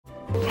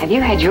Have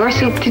you had your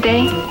soup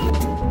today?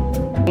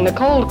 The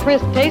cold,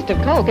 crisp taste of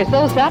Coke is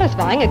so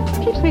satisfying,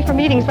 it keeps me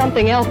from eating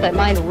something else that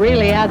might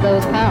really add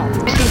those pounds.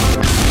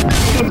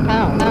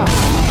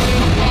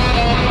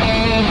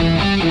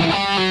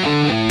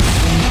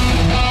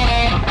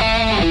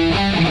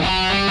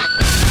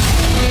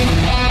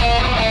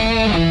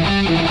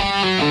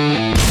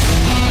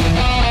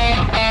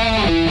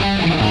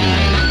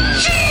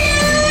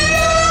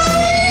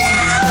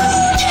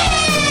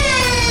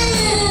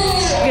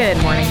 Good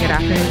morning, good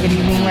afternoon, good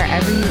evening,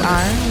 wherever you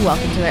are.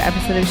 Welcome to an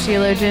episode of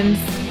Sheologians.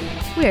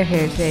 We are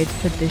here today to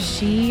put the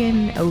she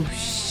in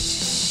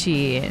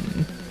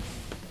ocean.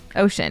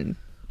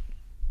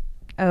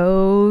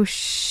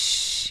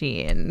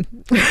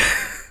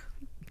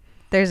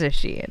 There's a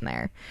she in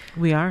there.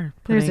 We are.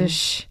 There's a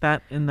sh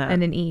that in that.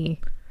 and an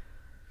e.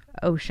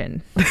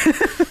 Ocean.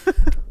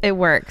 It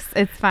works.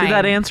 It's fine. Did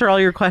that answer all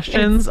your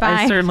questions?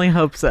 I certainly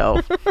hope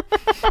so.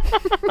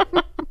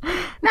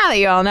 Now that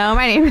you all know,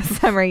 my name is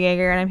Summer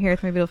Yeager, and I'm here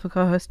with my beautiful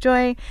co-host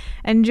Joy.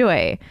 And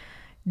Joy,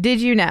 did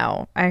you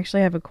know? I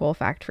actually have a cool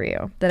fact for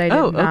you that I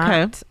did not.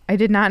 Okay. I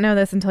did not know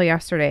this until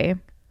yesterday,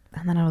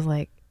 and then I was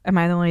like, "Am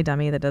I the only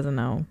dummy that didn't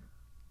know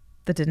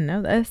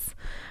this?"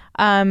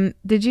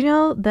 Did you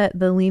know that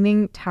the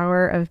Leaning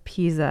Tower of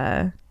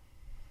Pisa,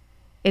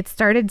 it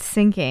started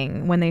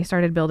sinking when they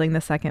started building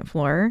the second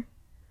floor,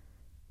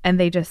 and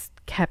they just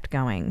kept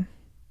going.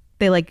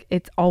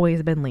 It's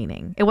always been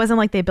leaning. It wasn't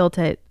like they built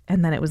it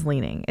and then it was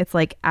leaning. It's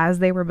like as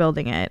they were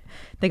building it,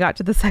 they got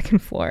to the second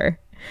floor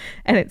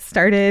and it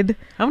started.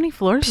 How many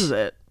floors is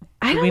it?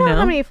 I don't know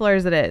how many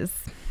floors it is.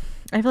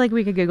 I feel like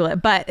we could Google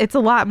it, but it's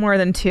a lot more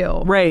than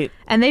 2. Right.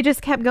 And they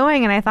just kept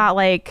going. And I thought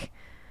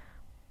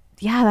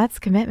yeah, that's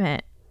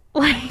commitment.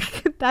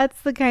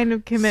 That's the kind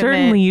of commitment.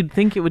 Certainly you'd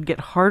think it would get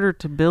harder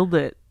to build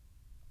it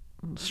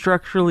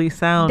structurally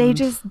sound. They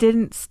just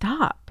didn't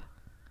stop.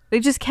 They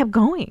just kept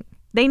going.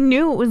 They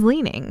knew it was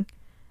leaning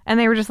and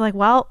they were just like,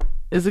 well,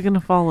 is it going to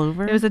fall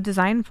over? It was a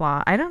design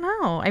flaw. I don't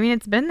know. I mean,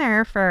 it's been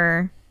there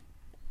for,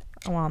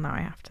 well, now I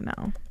have to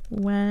know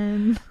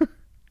when.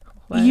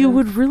 You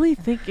would really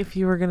think if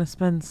you were going to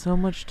spend so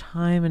much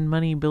time and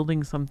money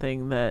building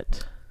something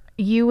that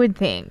you would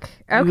think,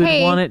 okay,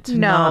 you would want it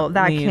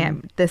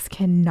to this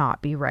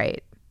cannot be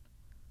right.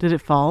 Did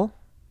it fall?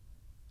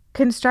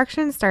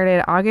 Construction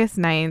started August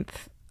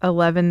 9th,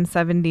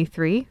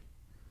 1173.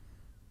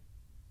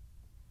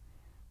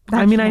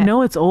 I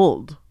know it's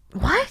old.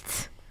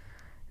 What?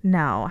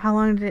 No. How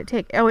long did it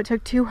take? Oh, it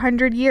took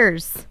 200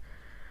 years.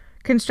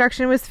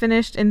 Construction was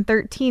finished in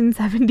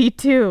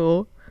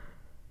 1372.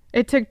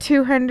 It took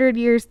 200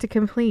 years to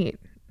complete.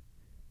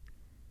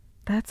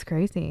 That's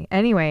crazy.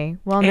 Anyway,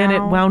 well, and it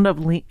wound up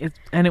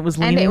and it was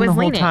leaning the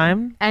whole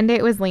time. And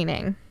it was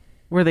leaning.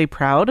 Were they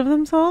proud of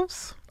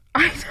themselves?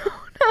 I don't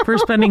know. For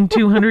spending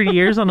 200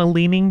 years on a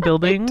leaning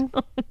building?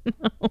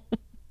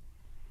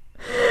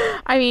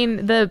 I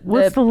mean,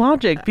 what's the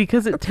logic?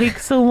 Because it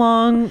takes so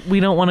long, we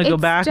don't want to go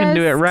back and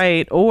do it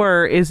right,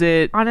 or is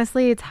it?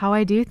 Honestly, it's how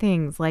I do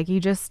things. You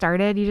just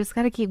started, you just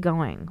got to keep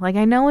going.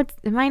 I know it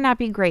might not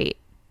be great,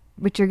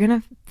 but you're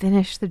gonna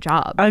finish the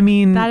job. I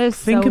mean, that is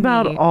think so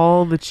about neat.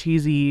 all the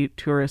cheesy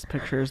tourist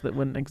pictures that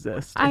wouldn't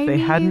exist if they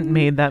hadn't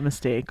made that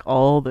mistake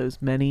all those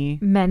many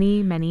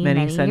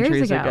centuries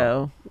years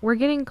ago. We're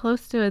getting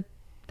close to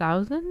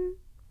 1,000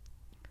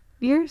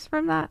 years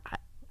from that.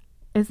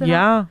 Is it?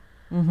 Yeah.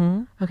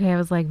 Mm-hmm. Okay, I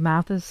was like,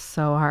 math is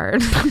so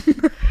hard. I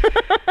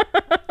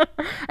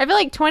feel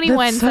like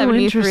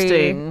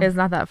 2173 is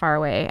not that far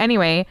away.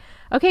 Anyway,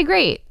 okay,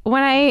 great.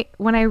 When I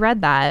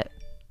read that,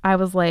 I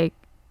was like,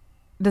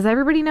 does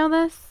everybody know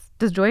this?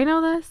 Does Joy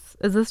know this?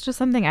 Is this just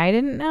something I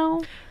didn't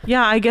know?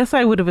 Yeah, I guess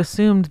I would have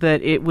assumed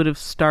that it would have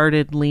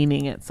started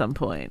leaning at some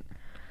point.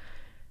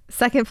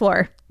 Second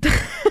floor.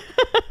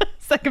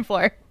 Second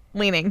floor,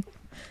 leaning.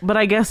 But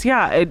I guess,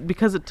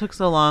 because it took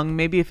so long,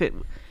 maybe if it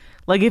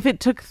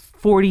took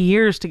 40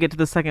 years to get to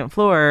the second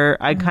floor,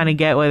 I kind of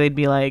get why they'd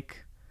be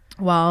like,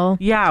 well,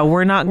 yeah,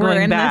 we're not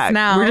going back. This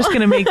now. We're just going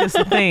to make this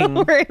a thing.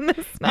 We're in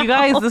this now. You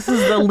guys, this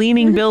is the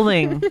leaning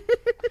building.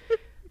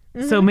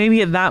 So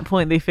maybe at that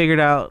point they figured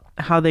out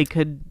how they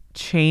could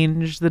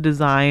change the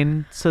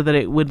design so that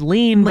it would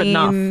lean but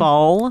not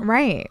fall.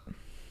 Right.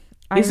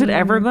 Is it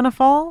ever going to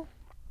fall?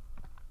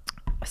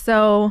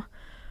 So,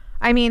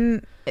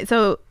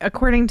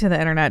 according to the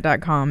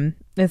internet.com,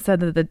 it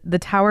said that the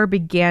tower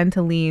began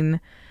to lean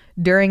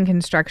during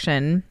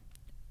construction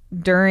in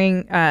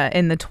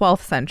the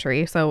 12th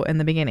century, so in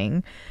the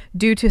beginning,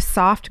 due to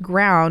soft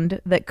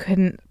ground that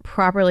couldn't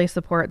properly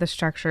support the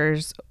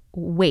structure's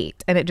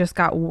weight, and it just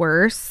got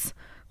worse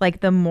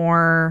the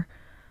more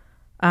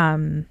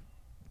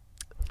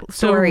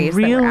stories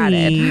really, that were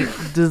added.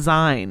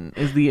 Design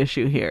is the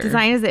issue here.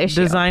 Design is the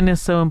issue. Design is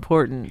so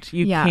important.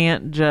 You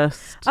can't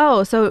just...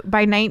 Oh, so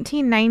by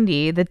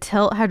 1990, the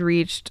tilt had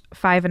reached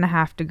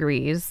 5.5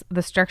 degrees.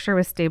 The structure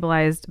was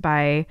stabilized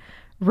by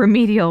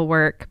remedial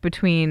work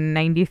between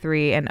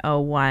 93 and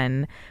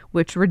 01,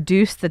 which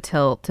reduced the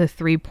tilt to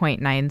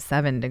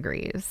 3.97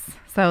 degrees.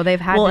 So they've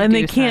had to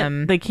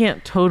do they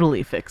can't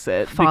totally fix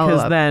it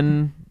because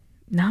then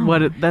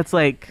No. That's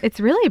like. It's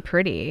really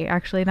pretty,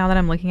 actually, now that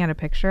I'm looking at a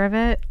picture of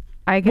it.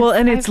 I guess well,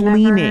 and it's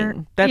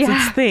leaning. That's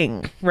its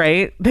thing,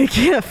 right? They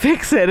can't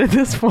fix it at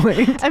this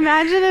point.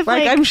 Imagine if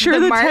like I'm sure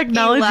the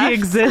technology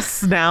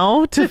exists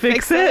now to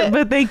fix it,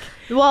 but they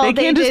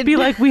can't just be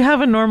like, we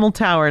have a normal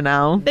tower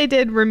now. They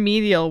did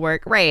remedial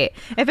work, right?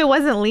 If it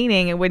wasn't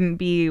leaning, it wouldn't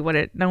be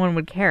no one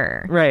would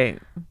care, right?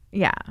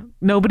 Yeah,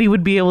 nobody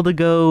would be able to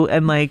go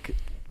and like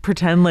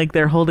pretend like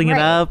they're holding it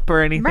up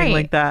or anything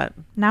like that.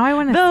 Now I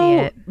want to see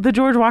it. The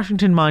George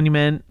Washington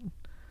Monument,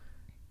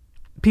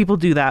 people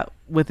do that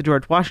with the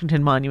George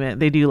Washington Monument.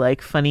 They do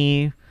like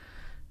funny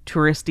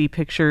touristy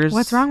pictures.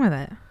 What's wrong with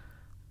it?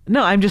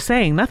 No, I'm just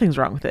saying nothing's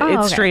wrong with it.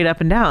 It's straight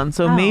up and down.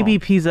 So maybe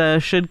Pisa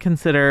should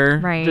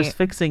consider just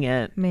fixing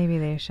it. Maybe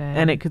they should.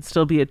 And it could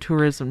still be a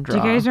tourism draw.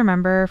 Do you guys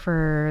remember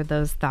for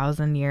those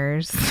 1,000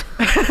 years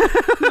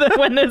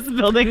when this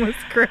building was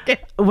crooked?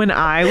 When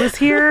I was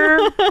here,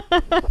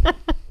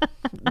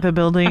 the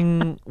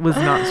building was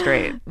not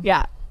straight.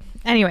 Yeah.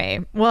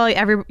 Anyway, well,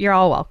 you're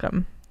all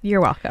welcome.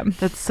 You're welcome.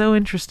 That's so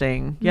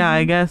interesting. Yeah,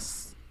 I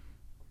guess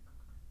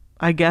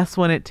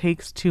when it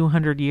takes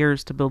 200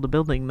 years to build a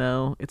building,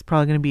 though, it's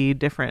probably going to be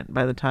different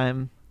by the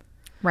time.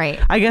 Right.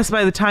 I guess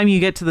by the time you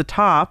get to the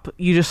top,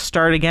 you just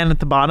start again at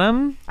the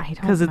bottom. I don't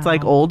know. Because it's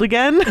like old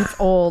again. It's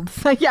old.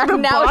 Yeah, the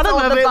now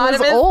bottom of it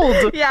was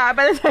old. Yeah,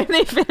 by the time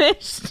they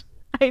finished.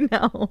 I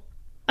know.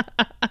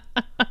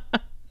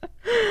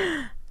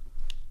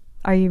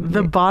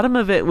 The bottom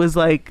of it was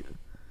like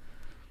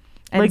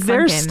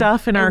there's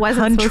stuff in our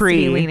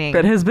country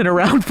that has been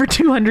around for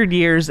 200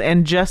 years,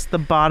 and just the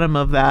bottom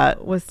of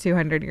that was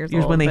 200 years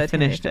old when they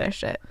finished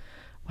it.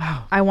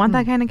 Wow. I want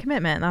that kind of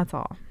commitment. That's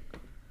all.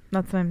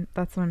 That's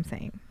what I'm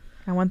saying.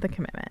 I want the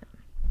commitment.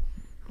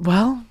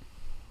 Well,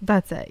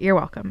 that's it. You're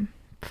welcome.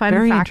 Fun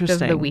very fact of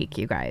the week,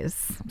 you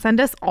guys. Send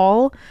us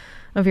all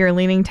of your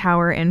Leaning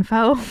Tower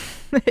info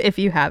if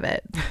you have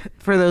it.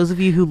 For those of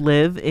you who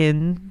live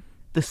in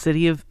the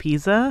city of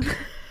Pisa,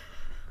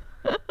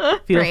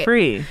 feel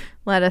free.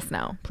 Let us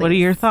know, please. What are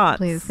your thoughts?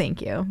 Please,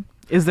 thank you.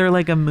 Is there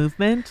like a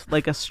movement,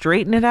 like a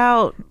straighten it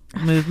out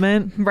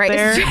movement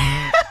there?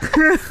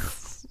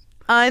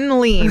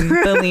 Unlean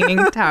the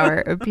Leaning Tower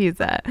of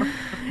Pisa.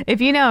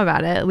 If you know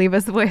about it, leave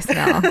us a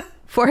voicemail.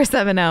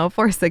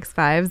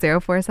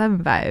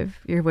 470-465-0475.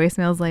 Your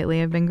voicemails lately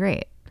have been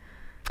great.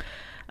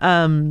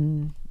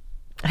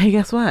 Hey,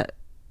 guess what?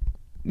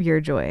 Your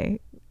joy.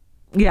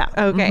 Yeah.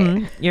 Okay.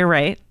 Mm-hmm. You're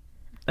right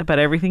about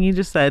everything you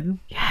just said,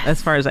 as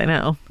far as I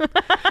know.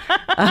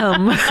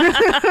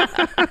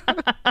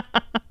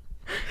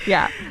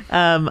 Yeah.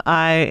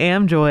 I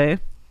am Joy,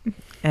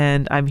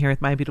 and I'm here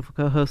with my beautiful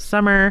co-host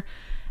Summer.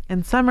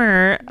 And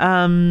Summer,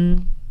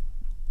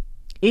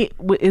 it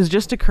is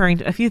just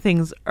occurring. A few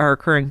things are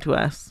occurring to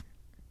us.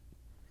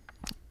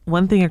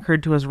 One thing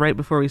occurred to us right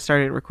before we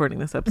started recording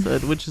this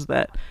episode, which is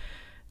that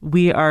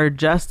we are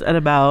just at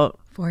about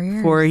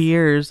 4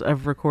 years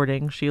of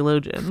recording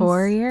Sheologians.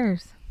 4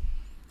 years.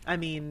 I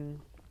mean,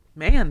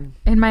 man.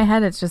 In my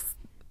head, it's just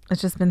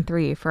been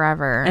 3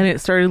 forever. And it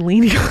started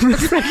leaning on the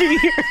second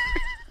year.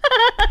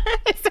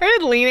 It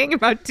started leaning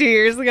about 2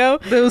 years ago.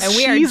 Those and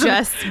we are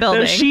just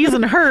building. Those she's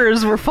and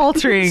hers were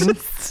faltering.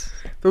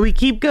 But we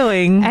keep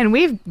going. And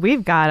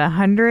we've got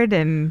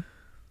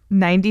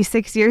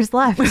 196 years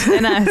left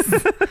in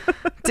us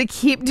to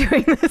keep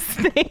doing this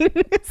thing.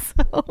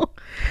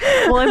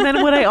 Well, and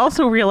then what I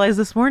also realized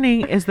this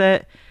morning is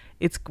that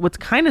what's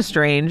kind of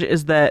strange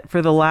is that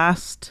for the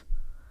last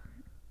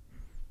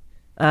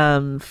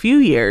few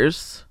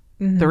years,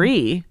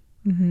 3,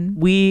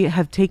 we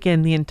have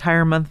taken the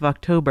entire month of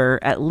October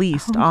at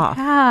least off.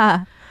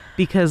 Yeah.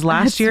 Because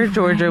last year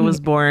Georgia was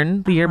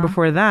born. The year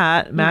before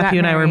that, Matthew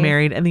and I were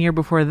married. And the year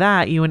before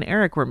that, you and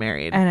Eric were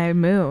married. And I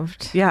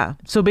moved. Yeah.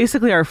 So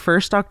basically our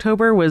first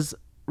October was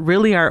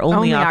really our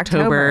only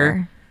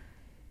October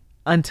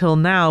until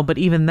now. But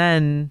even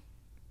then,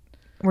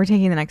 we're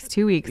taking the next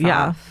 2 weeks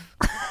off.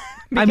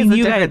 I mean,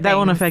 you guys, that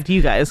won't affect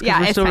you guys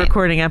because we're still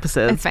recording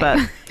episodes. But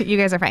you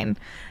guys are fine.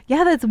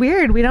 Yeah, that's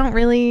weird. We don't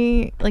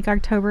really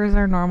October is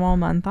our normal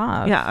month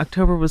off. Yeah,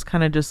 October was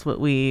kind of just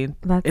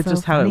it's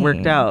just how it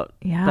worked out.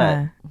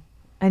 Yeah.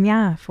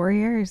 And 4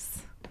 years.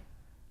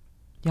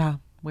 Yeah,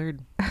 weird.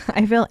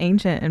 I feel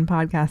ancient in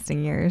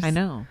podcasting years. I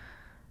know.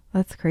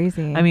 That's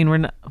crazy. I mean, we're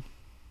not.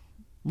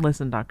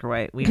 Listen, Dr.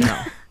 White, we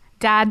know.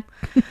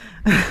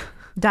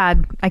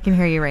 Dad, I can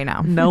hear you right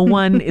now. No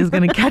one is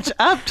going to catch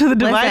up to the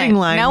dividing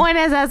line. No one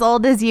is as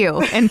old as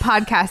you in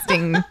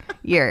podcasting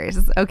years.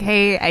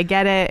 Okay, I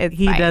get it.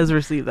 He does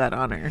receive that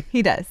honor.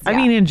 He does. I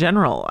mean, in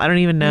general, I don't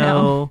even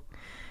know. No.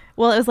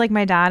 Well, it was like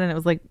my dad, and it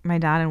was like my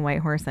dad and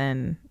Whitehorse,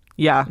 and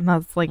and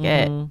that's like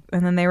it. And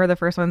then they were the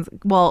first ones.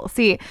 Well,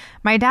 see,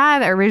 my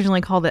dad originally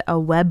called it a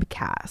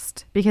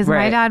webcast because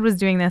my dad was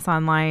doing this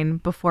online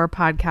before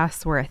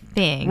podcasts were a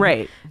thing.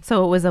 Right.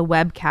 So it was a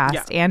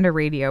webcast and a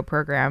radio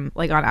program,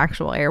 like on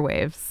actual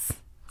airwaves.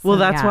 Well,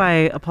 that's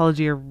why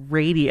Apologia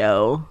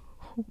Radio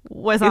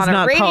was on a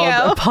not radio.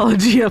 Called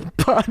Apologia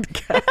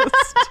Podcast.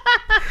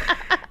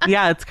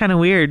 Yeah, it's kind of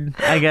weird,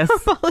 I guess.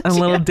 A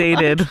little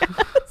dated.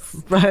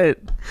 But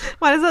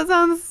why does that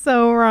sound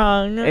so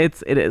wrong?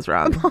 it is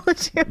wrong.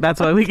 That's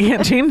why we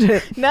can't change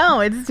it. No,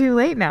 it's too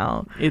late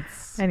now.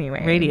 It's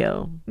anyway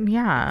radio.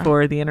 Yeah.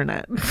 For the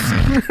internet.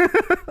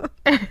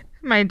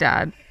 My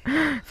dad.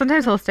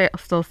 Sometimes he'll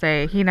still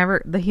say he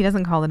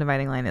doesn't call The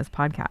Dividing Line his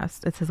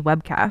podcast. It's his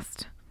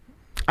webcast.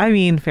 I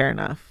mean, fair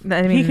enough.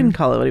 He can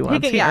call it what he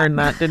wants. He earned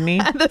that, didn't he?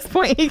 At this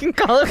point, he can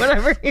call it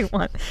whatever he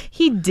wants.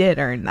 He did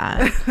earn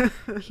that.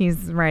 He's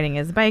riding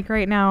his bike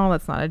right now.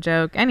 That's not a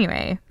joke.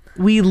 Anyway.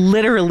 We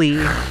literally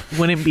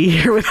wouldn't be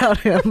here without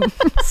him.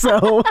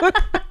 So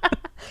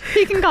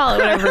he can call it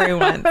whatever he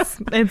wants.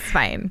 It's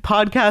fine.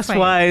 Podcast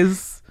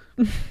wise,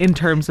 in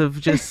terms of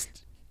just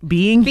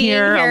being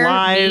here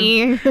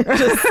alive,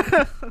 just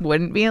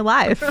wouldn't be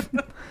alive.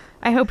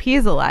 I hope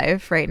he's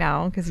alive right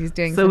now because he's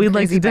doing. So we'd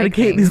like to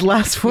dedicate these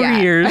last 4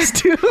 years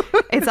to.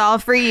 It's all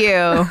for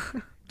you,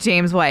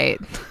 James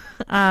White.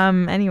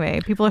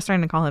 Anyway, people are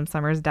starting to call him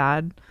Summer's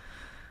dad.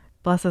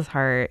 Bless his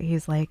heart.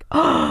 He's like,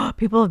 oh,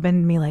 people have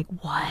been to me like,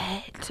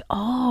 what?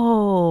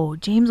 Oh,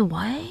 James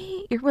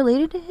White? You're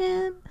related to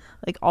him?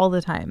 Like all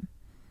the time.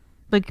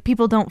 Like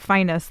people don't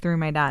find us through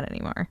my dad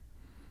anymore.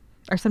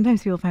 Or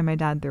sometimes people find my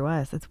dad through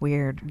us. It's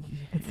weird.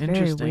 It's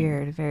very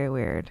weird. Very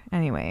weird.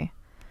 Anyway,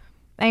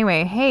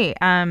 hey,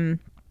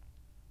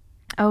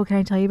 oh, can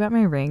I tell you about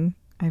my ring?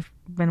 I've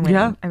been waiting.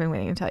 Yeah. I've been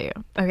waiting to tell you.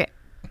 Okay.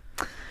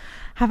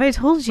 Have I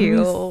told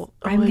you?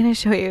 I'm going to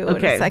show you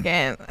in a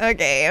second.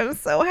 Okay, I'm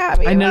so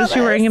happy. I noticed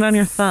you're wearing it on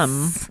your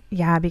thumb.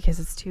 Yeah, because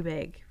it's too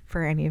big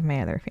for any of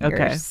my other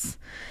fingers.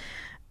 Okay.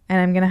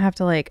 And I'm going to have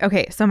to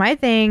so my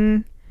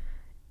thing,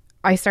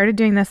 I started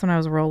doing this when I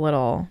was real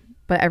little,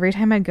 but every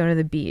time I'd go to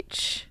the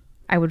beach,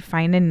 I would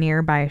find a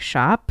nearby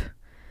shop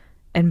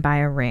and buy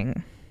a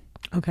ring.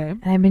 Okay.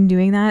 And I've been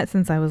doing that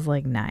since I was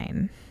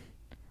 9.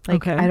 I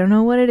don't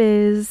know what it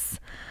is,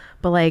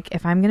 but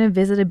if I'm going to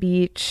visit a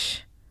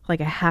beach,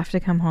 I have to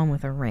come home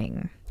with a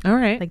ring. All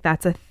right.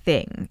 That's a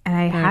thing. And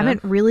I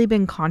haven't really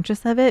been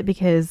conscious of it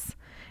because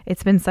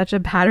it's been such a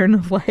pattern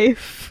of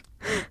life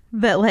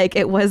that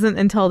it wasn't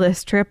until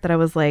this trip that I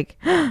was like,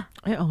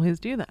 I always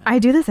do that. I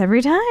do this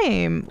every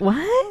time.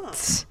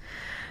 What?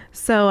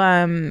 So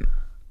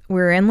we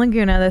were in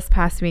Laguna this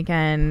past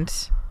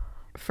weekend.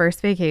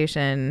 First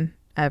vacation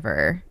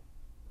ever.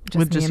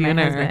 With just you and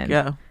Eric,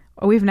 yeah.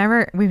 Oh, we've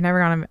never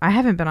gone I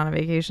haven't been on a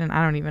vacation.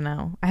 I don't even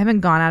know. I haven't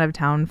gone out of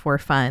town for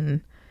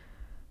fun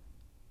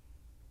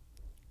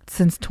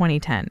since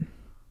 2010.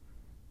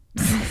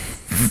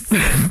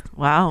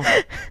 Wow.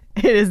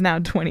 It is now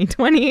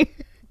 2020.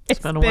 It's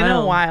been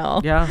a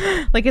while.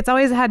 Yeah. It's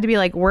always had to be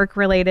work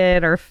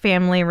related or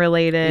family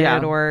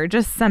related or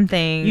just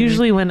something.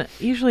 Usually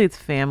it's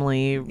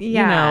family.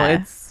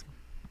 Yeah.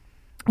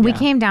 We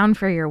came down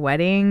for your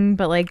wedding,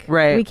 but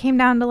we came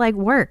down to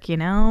work,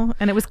 and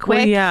it was quick.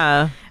 Well,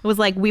 yeah. It was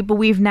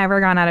we've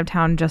never gone out of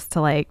town just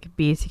to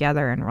be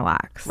together and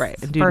relax. Right.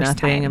 And do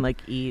nothing and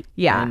eat.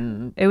 Yeah.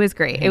 It was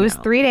great. It was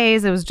 3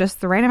 days. It was just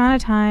the right amount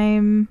of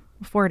time.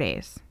 4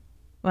 days.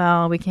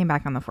 Well, we came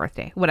back on the 4th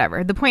day.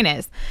 Whatever. The point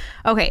is,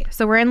 okay,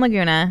 so we're in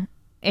Laguna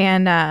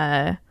and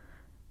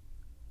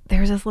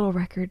there's this little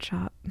record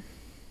shop.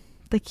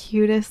 The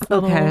cutest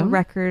little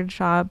record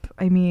shop.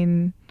 I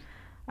mean,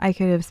 I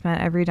could have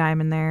spent every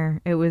dime in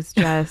there. It was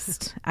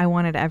just, I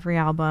wanted every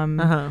album.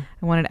 I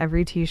wanted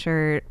every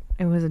t-shirt.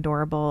 It was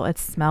adorable. It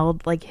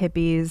smelled like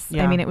hippies.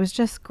 Yeah. I mean, it was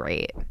just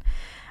great.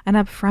 And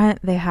up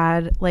front, they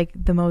had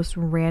the most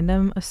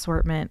random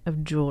assortment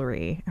of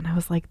jewelry. And I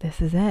was like,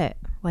 this is it.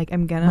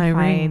 I'm going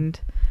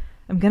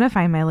to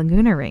find my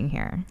Laguna ring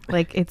here.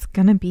 It's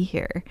going to be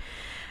here.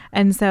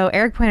 And so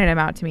Eric pointed him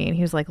out to me and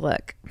he was like,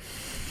 look,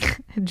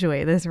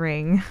 Joy, this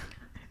ring.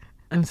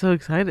 I'm so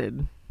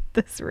excited.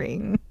 This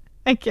ring.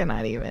 I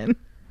cannot even.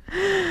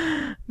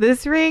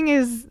 This ring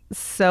is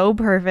so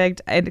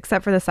perfect,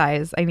 except for the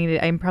size.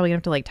 I'm probably gonna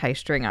have to tie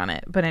string on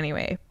it. But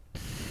anyway,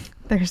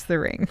 there's the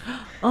ring.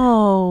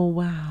 Oh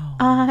wow!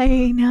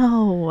 I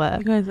know.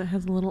 You guys, it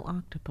has a little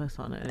octopus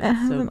on it.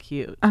 It's so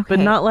cute, but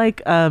not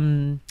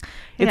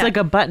it's like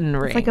a button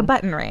ring. It's like a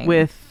button ring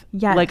with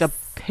a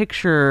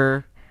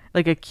picture.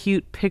 A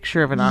cute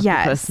picture of an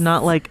octopus,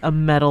 not a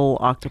metal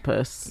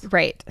octopus.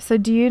 Right. So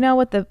do you know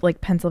what the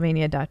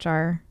Pennsylvania Dutch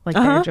are?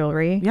 Their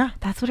jewelry? Yeah.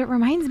 That's what it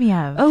reminds me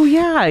of. Oh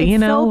yeah. It's you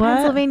know what?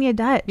 Pennsylvania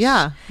Dutch.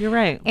 Yeah, you're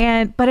right.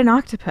 But an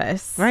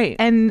octopus. Right.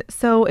 And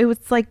so it was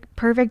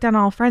perfect on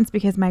all fronts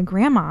because my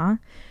grandma,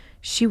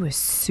 she was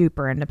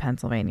super into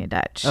Pennsylvania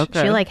Dutch.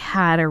 Okay. She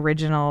had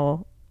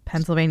original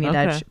Pennsylvania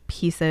Dutch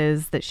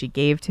pieces that she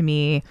gave to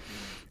me.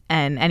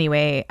 And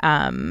anyway,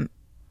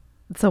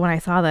 so when I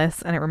saw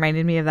this and it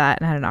reminded me of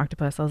that and had an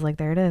octopus, I was like,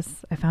 there it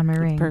is. I found my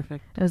ring.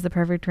 Perfect. It was the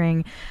perfect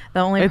ring.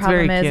 The only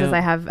problem is I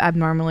have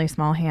abnormally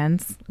small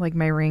hands.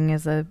 My ring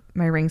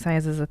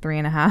size is a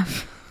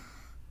 3.5.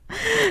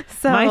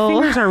 So my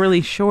fingers are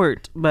really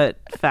short, but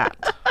fat.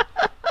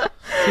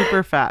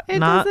 Super fat.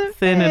 Not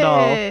thin at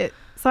all.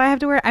 So I have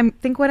to wear, I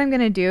think what I'm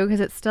going to do, because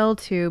it's still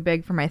too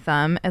big for my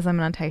thumb, is I'm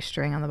going to tie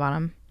string on the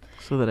bottom.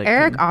 so that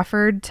Eric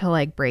offered to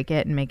like break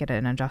it and make it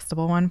an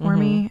adjustable one for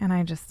me, and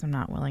I just am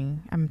not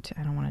willing. I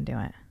don't want to do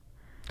it.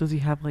 Does he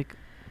have like?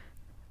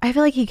 I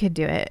feel like he could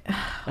do it.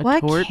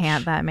 What torch?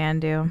 can't that man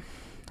do?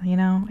 You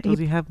know, Does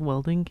he have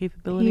welding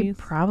capabilities? He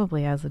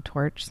probably has a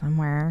torch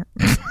somewhere.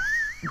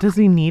 Does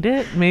he need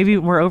it? Maybe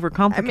we're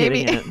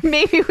overcomplicating it.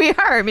 Maybe we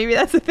are. Maybe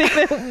that's the thing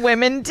that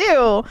women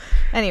do.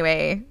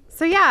 Anyway,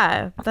 so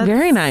yeah, that's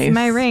very nice.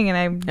 My ring,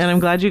 and I'm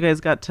glad you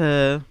guys got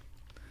to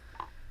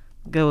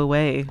go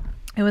away.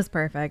 It was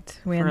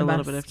perfect. We had for a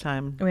little bit of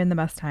time. We had the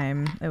best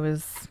time. It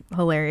was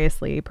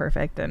hilariously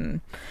perfect,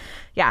 and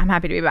yeah, I'm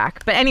happy to be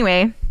back. But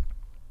anyway,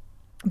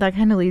 that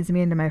kind of leads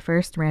me into my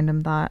first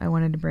random thought I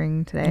wanted to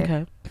bring today.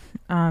 Okay.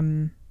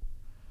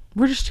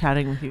 We're just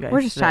chatting with you guys.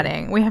 We're just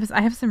chatting.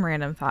 I have some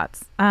random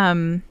thoughts.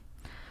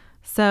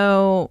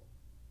 So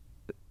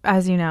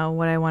as you know,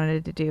 what I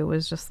wanted to do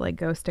was just like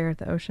go stare at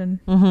the ocean.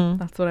 Mm-hmm.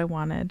 That's what I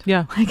wanted.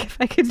 Yeah. Like if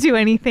I could do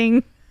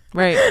anything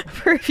right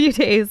for a few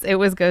days, it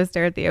was go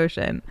stare at the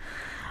ocean.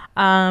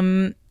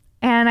 And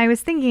I was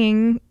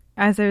thinking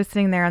as I was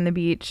sitting there on the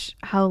beach,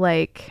 how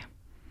like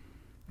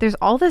there's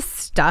all this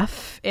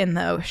stuff in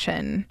the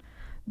ocean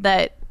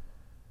that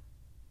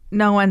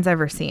no one's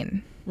ever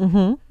seen.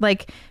 Mm-hmm.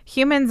 Like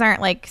humans aren't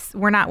like,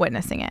 we're not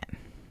witnessing it,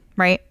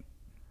 right?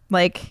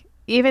 Like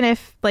even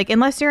if like,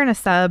 unless you're in a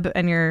sub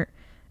and you're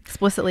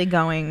explicitly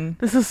going.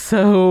 This is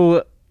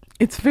so,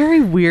 it's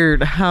very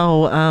weird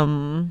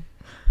how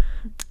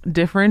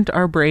different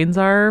our brains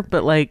are,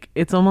 but like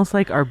it's almost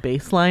like our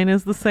baseline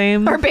is the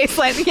same. Our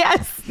baseline,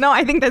 yes. No,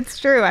 I think that's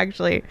true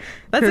actually.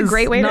 That's a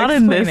great way to explain it.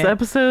 Not in this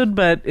episode,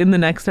 but in the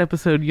next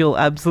episode you'll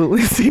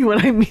absolutely see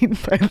what I mean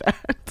by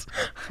that.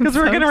 Because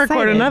we're going to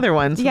record another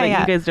one so that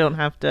you guys don't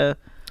have to.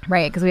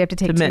 Right, because we have to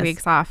take 2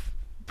 weeks off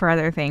for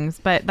other things,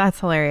 but that's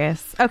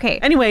hilarious. Okay.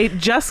 Anyway,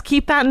 just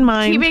keep that in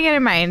mind. Keeping it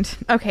in mind.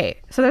 Okay,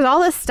 so there's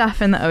all this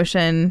stuff in the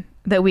ocean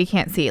that we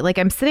can't see. Like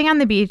I'm sitting on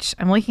the beach,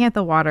 I'm looking at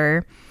the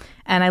water.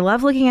 And I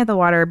love looking at the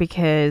water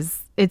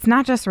because it's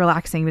not just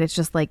relaxing, but it's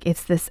just like,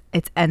 it's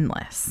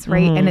endless,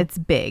 right? Mm-hmm. And it's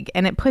big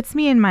and it puts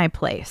me in my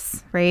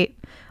place, right?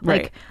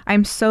 Like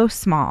I'm so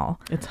small.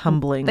 It's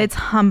humbling. It's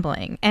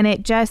humbling. And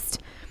it just,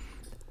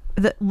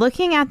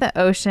 looking at the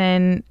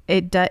ocean,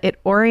 it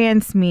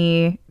orients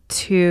me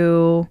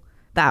to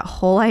that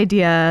whole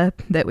idea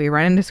that we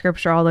run into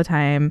scripture all the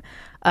time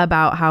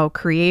about how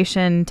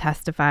creation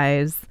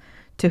testifies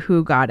to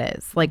who God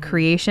is. Like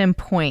creation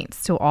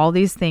points to all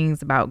these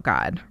things about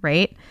God,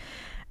 right?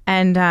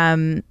 And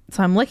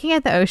so I'm looking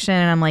at the ocean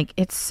and I'm like,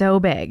 it's so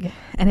big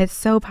and it's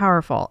so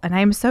powerful and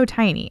I'm so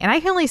tiny and I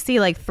can only see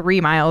like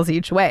 3 miles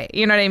each way.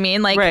 You know what I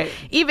mean? Like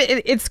even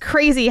it's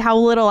crazy how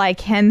little I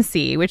can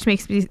see, which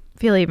makes me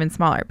feel even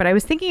smaller. But I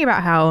was thinking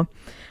about how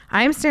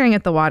I'm staring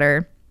at the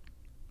water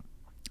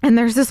and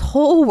there's this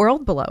whole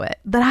world below it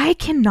that I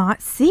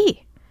cannot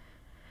see.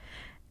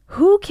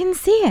 Who can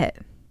see it?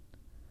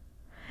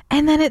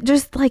 And then it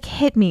just like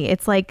hit me.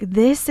 It's like,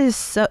 this is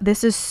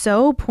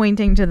so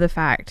pointing to the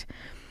fact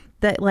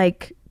that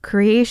like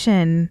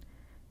creation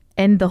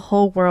and the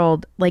whole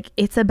world, like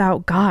it's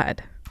about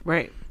God.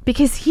 Right.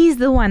 Because he's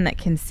the one that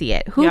can see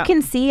it. Who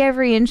can see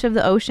every inch of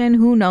the ocean?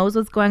 Who knows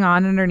what's going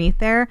on underneath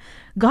there?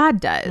 God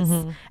does.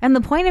 Mm-hmm. And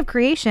the point of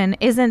creation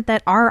isn't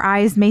that our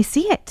eyes may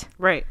see it.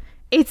 Right.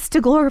 It's to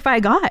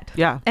glorify God.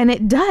 Yeah. And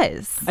it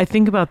does. I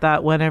think about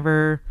that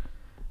whenever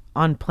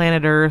on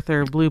Planet Earth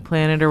or Blue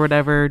Planet or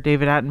whatever,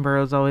 David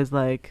Attenborough is always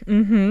like,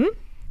 and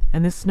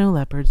this snow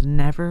leopard's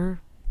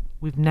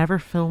we've never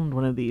filmed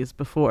one of these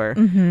before.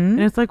 Mm-hmm.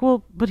 And it's like,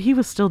 well, but he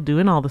was still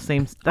doing all the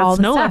same that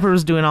snow leopard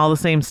was doing all the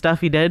same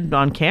stuff he did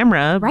on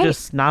camera,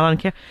 just not on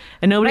camera.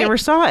 And nobody ever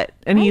saw it.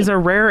 And he's a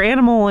rare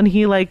animal and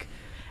he like,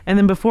 and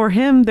then before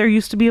him, there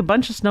used to be a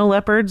bunch of snow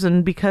leopards,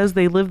 and because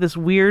they live this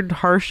weird,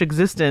 harsh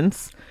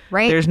existence,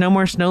 there's no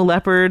more snow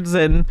leopards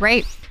and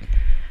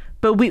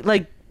but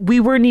we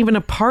weren't even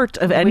a part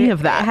of any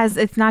of that.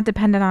 It's not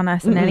dependent on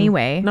us in any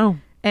way. No.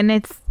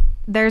 And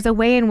there's a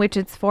way in which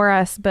it's for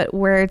us, but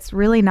where it's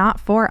really not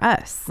for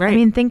us. Right. I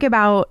mean, think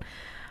about,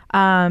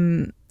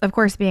 of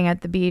course, being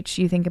at the beach,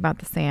 you think about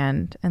the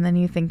sand, and then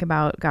you think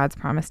about God's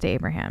promise to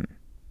Abraham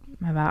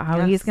about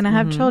how he's going to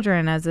have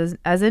children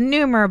as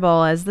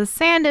innumerable as the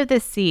sand of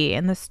the sea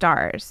and the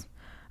stars.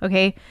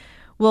 Okay.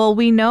 Well,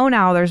 we know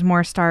now there's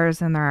more stars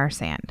than there are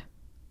sand,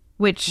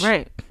 which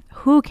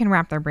who can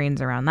wrap their brains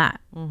around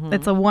that? Mm-hmm.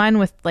 It's a 1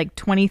 with like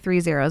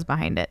 23 zeros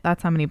behind it.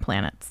 That's how many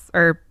planets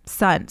or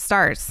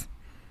stars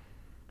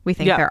we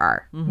think there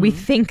are. Mm-hmm. We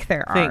think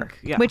there are,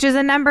 which is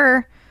a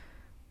number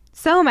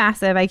so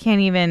massive.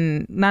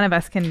 None of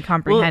us can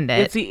comprehend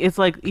it. It's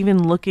like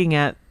even looking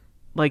at,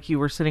 like you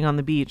were sitting on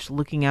the beach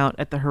looking out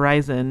at the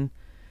horizon,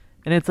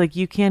 and it's like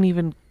you can't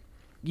even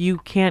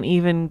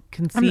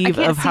conceive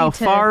of how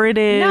far it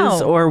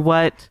is or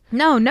what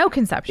no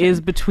conception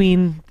is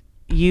between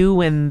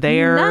you and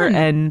there.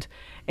 None.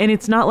 and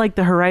it's not like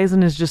the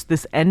horizon is just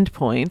this end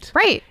point,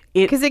 right?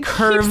 Because it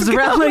curves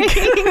around.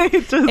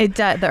 It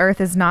does. The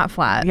earth is not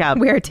flat. Yeah,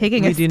 we are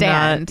taking a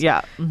stand.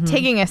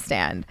 Taking a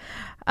stand.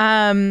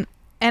 And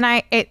And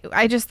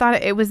I just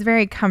thought it was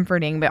very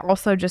comforting, but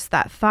also just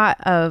that thought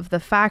of the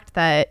fact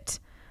that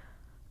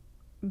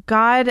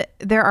God,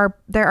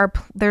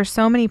 there's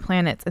so many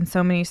planets and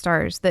so many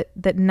stars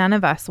that none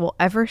of us will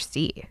ever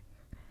see.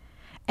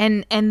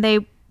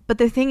 But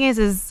the thing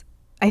is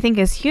I think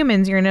as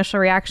humans, your initial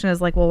reaction is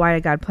like, well, why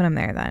did God put him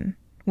there then?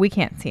 We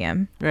can't see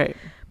him. Right.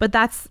 But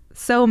that's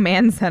so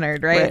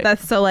man-centered, right?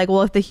 That's so like,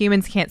 well, if the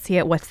humans can't see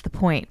it, what's the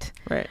point?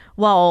 Right.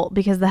 Well,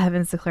 because the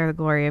heavens declare the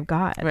glory of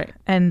God. Right.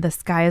 And the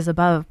skies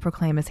above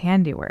proclaim his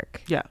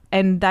handiwork. Yeah.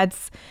 And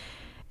that's,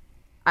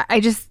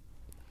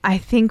 I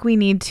think we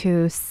need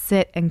to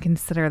sit and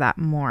consider that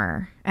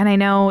more. And I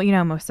know,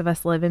 most of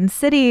us live in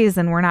cities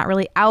and we're not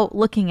really out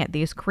looking at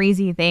these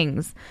crazy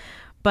things,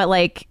 but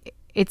like,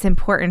 it's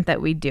important that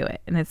we do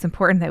it. And it's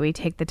important that we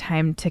take the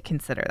time to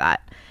consider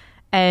that.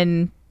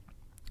 And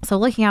so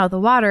looking out at the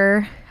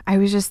water, I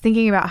was just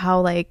thinking about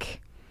how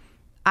like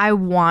I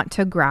want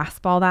to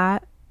grasp all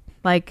that,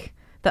 like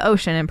the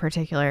ocean in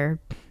particular.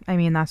 I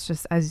mean, that's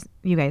just, as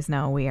you guys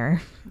know,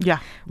 we're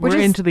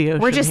into the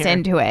ocean. We're just here.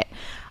 into it.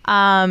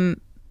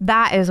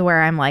 That is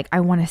where I'm like, I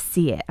want to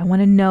see it. I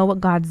want to know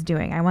what God's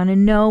doing. I want to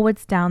know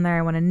what's down there.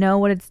 I want to know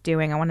what it's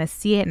doing. I want to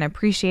see it and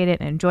appreciate it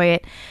and enjoy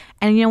it.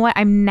 And you know what?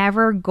 I'm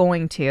never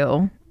going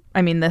to.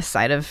 I mean, this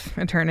side of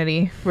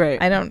eternity.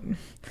 Right. I don't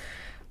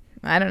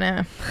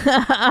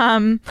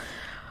know.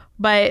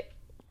 But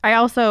I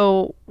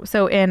also,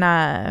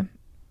 in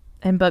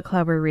book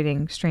club, we're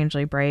reading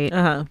Strangely Bright.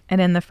 Uh-huh.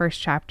 And in the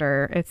first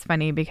chapter, it's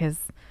funny because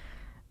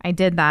I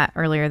did that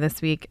earlier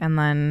this week. And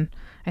then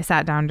I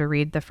sat down to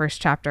read the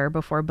first chapter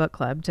before book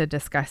club to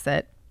discuss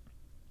it.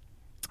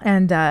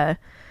 And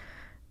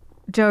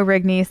Joe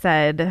Rigney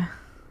said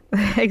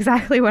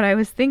exactly what I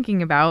was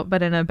thinking about,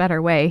 but in a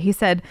better way. He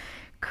said,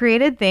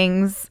 created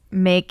things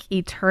make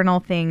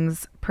eternal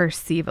things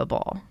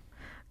perceivable.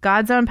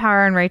 God's own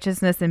power and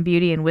righteousness and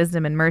beauty and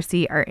wisdom and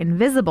mercy are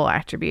invisible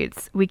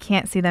attributes. We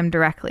can't see them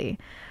directly.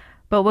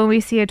 But when we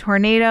see a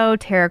tornado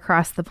tear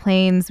across the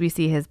plains, we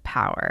see his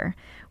power.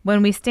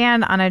 When we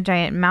stand on a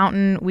giant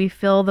mountain, we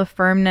feel the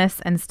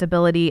firmness and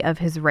stability of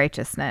his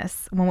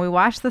righteousness. When we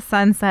watch the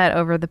sunset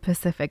over the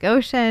Pacific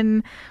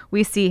Ocean,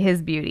 we see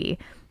his beauty.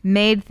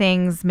 Made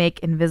things make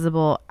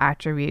invisible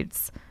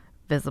attributes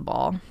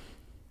visible.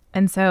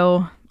 And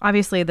so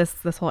obviously this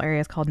whole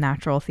area is called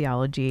natural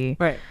theology.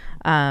 Right.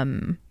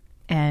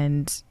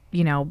 And,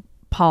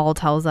 Paul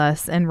tells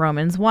us in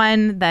Romans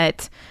 1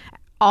 that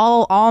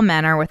all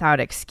men are without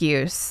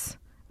excuse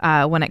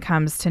when it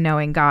comes to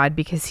knowing God,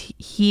 because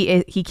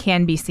he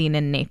can be seen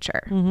in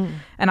nature. Mm-hmm.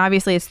 And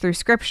obviously it's through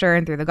scripture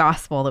and through the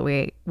gospel that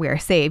we are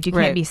saved. You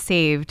can't be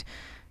saved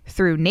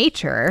through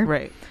nature.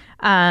 Right.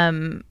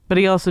 But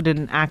he also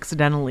didn't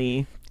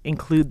accidentally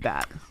include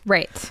that.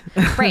 Right.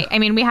 I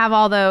mean, we have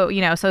all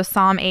so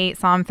Psalm 8,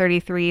 Psalm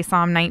 33,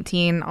 Psalm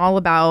 19, all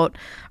about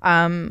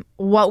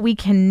what we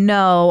can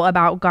know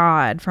about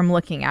God from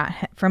looking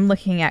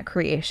at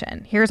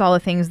creation. Here's all the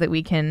things that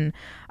we can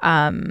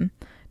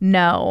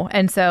know.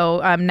 And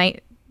so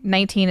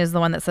 19 is the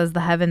one that says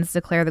the heavens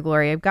declare the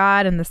glory of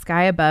God and the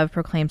sky above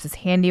proclaims his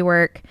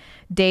handiwork.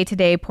 Day to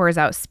day pours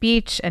out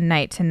speech and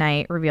night to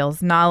night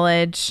reveals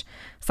knowledge.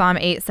 Psalm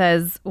 8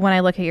 says, when I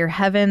look at your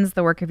heavens,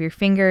 the work of your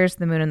fingers,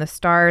 the moon and the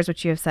stars,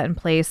 which you have set in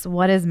place,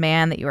 what is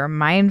man that you are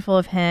mindful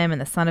of him, and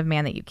the son of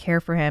man that you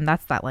care for him?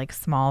 That's that like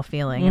small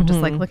feeling of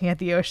just like looking at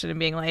the ocean and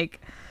being like,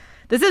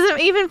 this isn't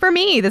even for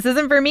me. This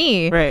isn't for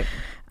me. Right.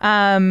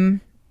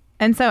 And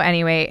so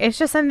anyway, it's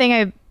just something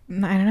I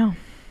don't know.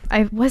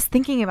 I was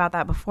thinking about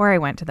that before I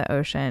went to the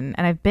ocean,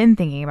 and I've been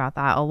thinking about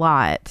that a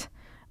lot,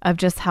 of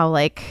just how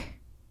like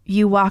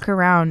you walk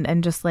around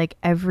and just like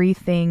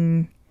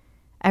everything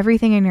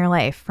in your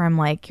life, from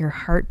like your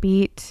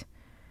heartbeat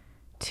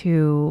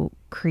to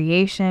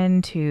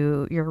creation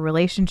to your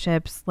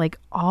relationships, like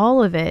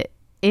all of it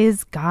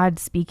is God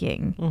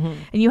speaking. Mm-hmm.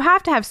 And you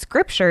have to have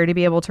scripture to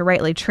be able to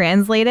rightly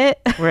translate it.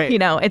 Right.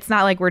 It's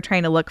not like we're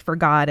trying to look for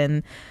God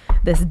in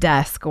this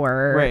desk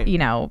or,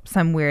 right.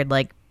 Some weird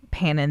like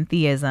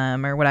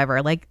panentheism or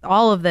whatever. Like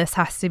all of this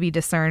has to be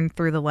discerned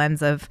through the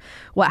lens of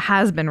what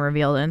has been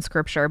revealed in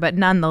scripture. But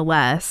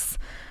nonetheless,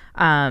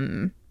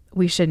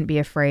 we shouldn't be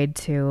afraid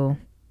to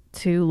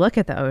look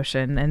at the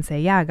ocean and say,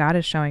 yeah, God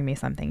is showing me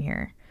something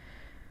here.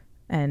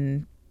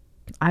 And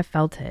I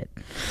felt it.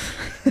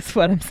 That's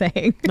what I'm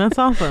saying. That's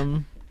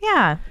awesome.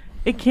 Yeah.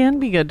 It can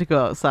be good to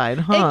go outside,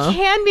 huh? It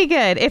can be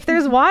good. If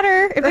there's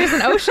water, if there's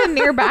an ocean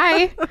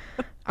nearby,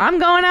 I'm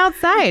going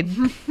outside.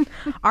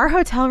 Our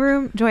hotel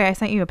room, Joy, I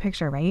sent you a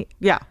picture, right?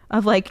 Yeah.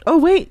 Of like, oh,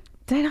 wait.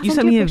 Did I not you send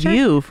sent me a a picture?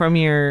 view from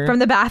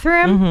the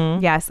bathroom?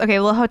 Mm-hmm. Yes. Okay.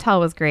 Well, the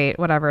hotel was great.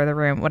 Whatever. The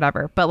room,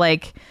 whatever. But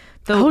like,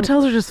 the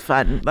hotels are just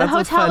fun. That's the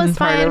hotel was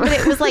fun, but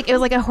it was like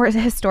a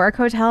historic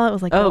hotel. It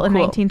was like built in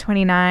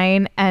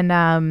 1929,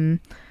 and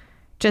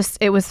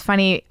it was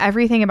funny.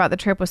 Everything about the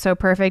trip was so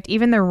perfect.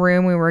 Even the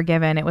room we were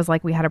given, it was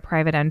like we had a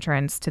private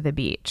entrance to the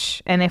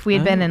beach. And if we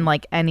had been in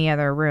like any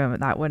other room,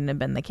 that wouldn't have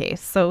been the case.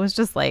 So it was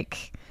just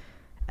like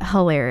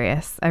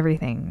hilarious.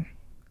 Everything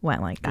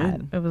went like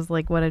that. Good. It was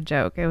like, what a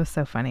joke. It was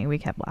so funny. We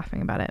kept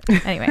laughing about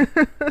it. Anyway.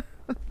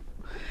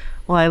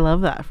 Well, I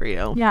love that for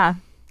you. Yeah.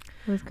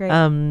 It was great.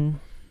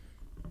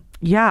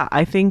 Yeah,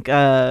 I think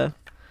I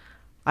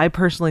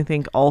personally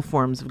think all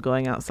forms of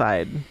going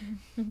outside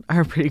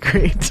are pretty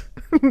great.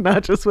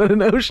 Not just when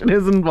an ocean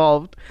is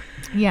involved.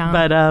 Yeah.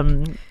 But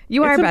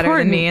you are better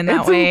than me in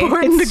that way. It's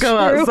important to go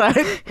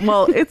outside.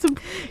 Well,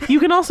 you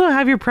can also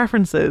have your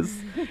preferences,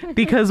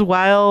 because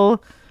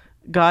while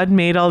God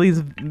made all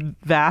these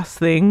vast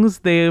things,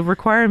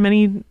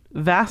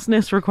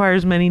 vastness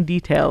requires many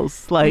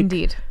details. Like,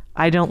 Indeed.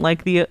 I don't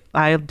like the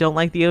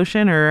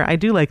ocean, or I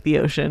do like the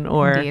ocean,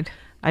 or Indeed.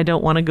 I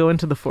don't want to go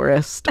into the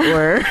forest,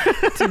 or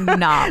Do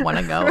not want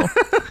to go.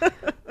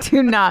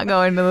 Do not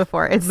go into the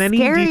forest. It's many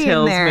scary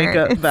details in there. make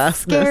up It's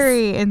vastness.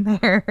 scary in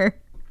there.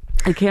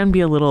 It can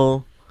be a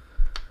little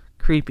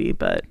creepy,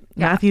 but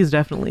Yeah. Matthew's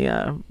definitely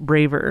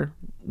braver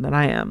than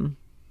I am.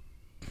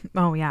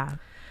 Oh yeah,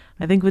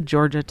 I think with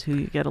Georgia too,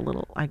 you get a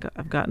little.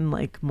 I've gotten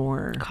like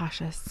more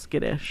cautious.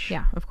 skittish.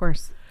 Yeah, of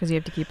course, because you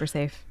have to keep her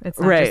safe. It's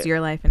not Right. just your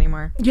life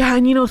anymore. Yeah,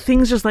 and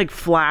things just like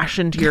flash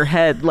into your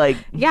head. Like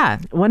Yeah.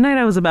 one night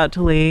I was about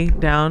to lay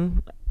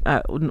down.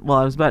 I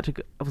was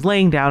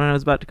laying down and I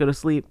was about to go to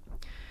sleep,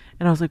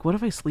 and I was like, "What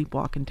if I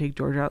sleepwalk and take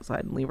Georgia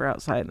outside and leave her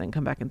outside and then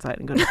come back inside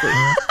and go to sleep?"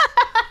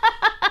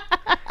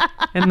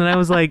 And then I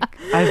was like,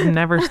 "I've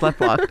never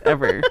sleptwalked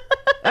ever."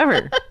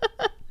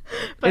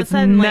 But It's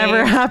suddenly-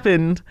 never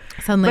happened.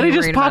 Suddenly But it you're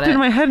just worried popped about into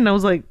it. my head, and I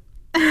was like,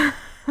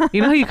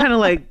 you know how you kind of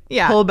like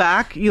Yeah. pull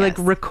back, you like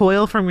Yes.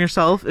 recoil from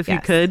yourself if you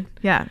Yes. could,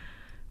 Yeah.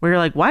 where you're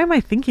like, why am I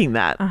thinking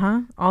that?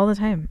 All the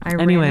time. I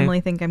Anyway.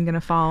 randomly think I'm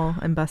gonna fall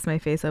and bust my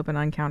face open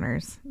on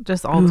counters.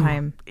 Just all the Ooh,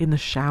 time. in the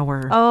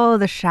shower. Oh,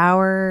 the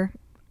shower.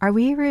 Are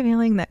we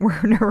revealing that we're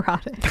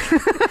neurotic?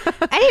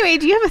 Anyway,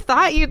 do you have a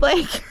thought you'd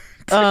like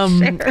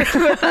to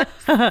share with us?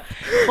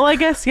 Well, I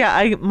guess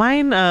yeah.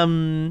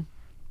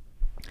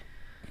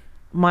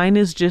 Mine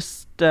is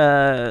just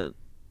I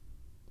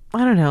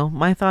don't know.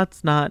 My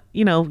thoughts not.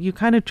 You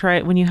kind of try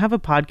when you have a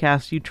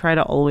podcast. You try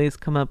to always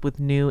come up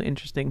with new,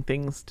 interesting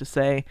things to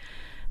say.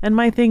 And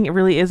my thing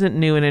really isn't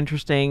new and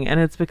interesting, and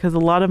it's because a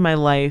lot of my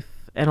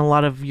life and a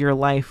lot of your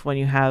life when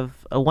you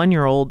have a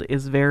 1-year-old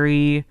is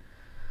very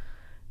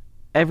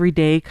every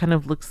day kind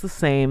of looks the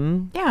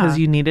same. Yeah. Because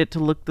you need it to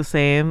look the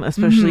same,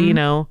 especially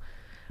when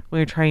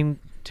you're trying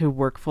to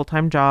work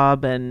full-time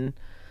job and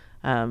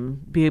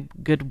be a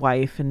good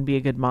wife and be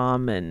a good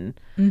mom. And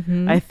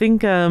I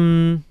think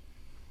I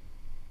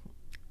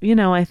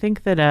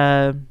think that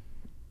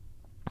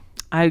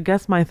I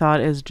guess my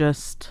thought is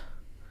just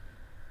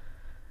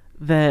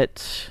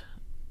that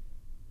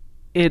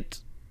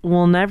it's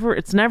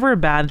never a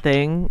bad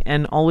thing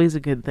and always a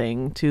good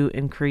thing to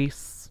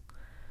increase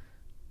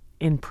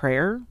in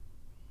prayer.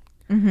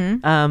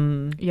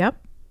 Yep.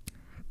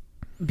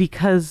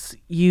 Because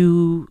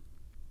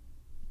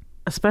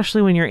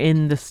especially when you're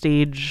in the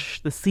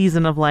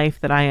season of life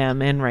that I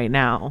am in right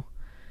now,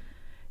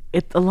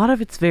 a lot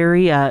of it's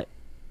very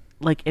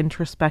like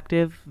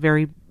introspective,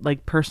 very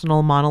like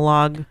personal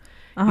monologue.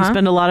 You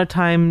spend a lot of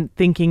time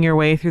thinking your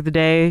way through the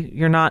day.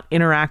 You're not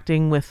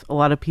interacting with a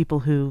lot of people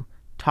who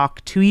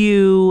talk to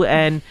you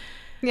and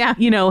Yeah.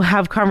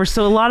 have conversations.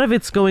 So a lot of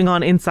it's going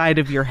on inside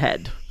of your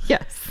head.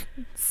 Yes.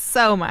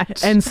 So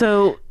much. And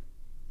so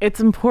it's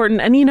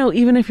important. And,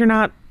 even if you're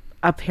not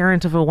a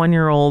parent of a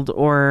 1-year-old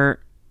or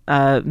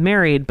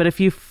married, but if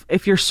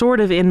you're sort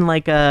of in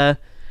like a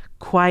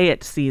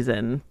quiet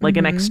season, like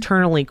an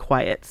externally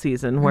quiet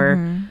season where,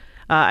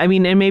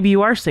 and maybe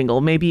you are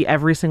single, maybe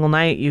every single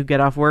night you get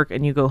off work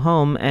and you go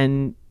home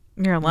and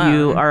You're alone.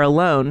 you are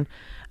alone.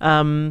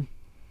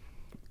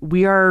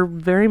 We are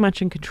very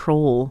much in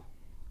control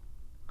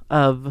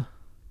of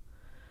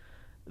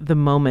the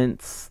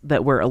moments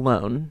that we're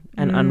alone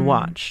and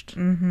unwatched.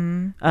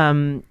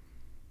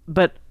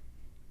 But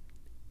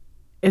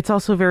it's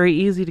also very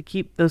easy to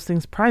keep those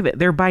things private.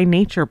 They're by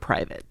nature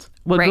private.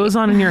 What Right. goes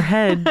on in your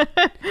head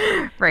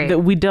Right. that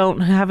we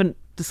haven't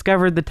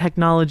discovered the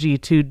technology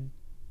to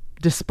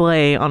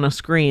display on a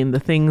screen, the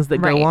things that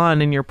Right. go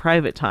on in your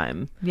private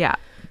time. Yeah.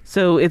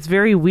 So it's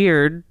very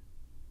weird.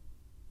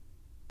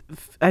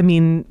 I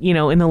mean,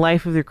 in the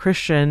life of the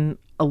Christian,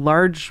 a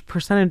large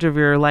percentage of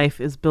your life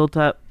is built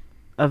up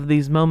of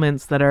these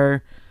moments that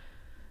are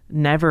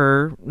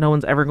no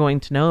one's ever going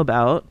to know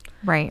about,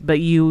 Right. but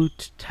you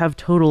have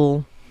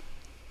total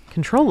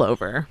control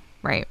over.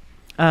 Right.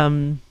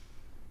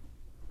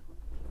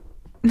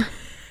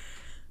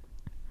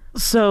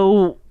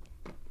 So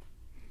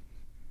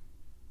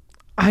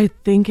I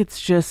think it's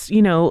just,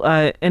 and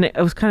I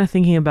was kind of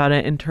thinking about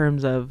it in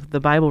terms of the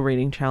Bible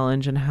reading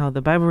challenge and how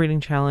the Bible reading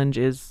challenge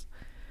is,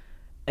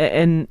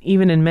 and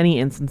even in many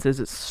instances,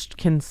 it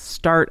can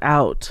start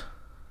out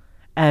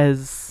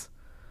as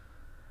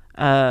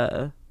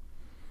you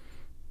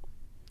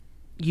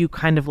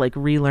kind of like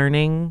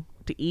relearning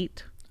to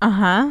eat.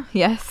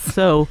 Yes.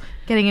 So,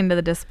 Getting into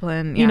the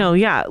discipline.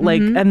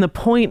 like, and the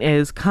point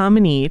is come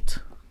and eat.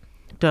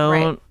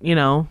 Don't,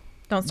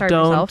 Don't starve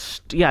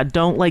yourself.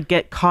 Don't like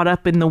get caught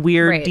up in the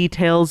weird Right.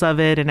 details of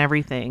it and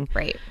everything.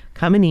 Right.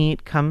 Come and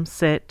eat, come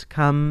sit,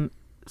 come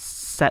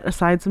set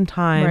aside some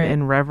time Right.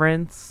 in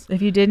reverence.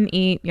 If you didn't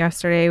eat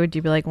yesterday, would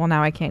you be like, well,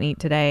 now I can't eat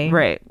today?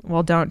 Right.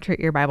 Well, don't treat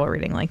your Bible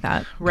reading like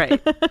that. Right.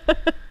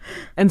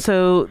 And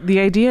so the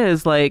idea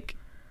is like,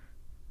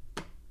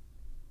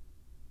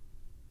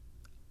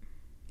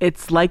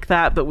 it's like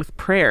that, but with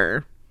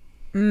prayer.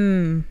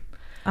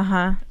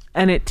 Uh-huh.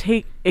 And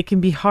it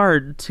can be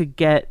hard to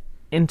get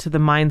into the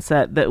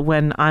mindset that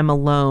when I'm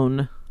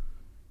alone,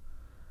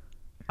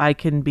 I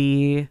can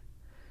be,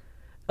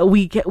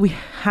 we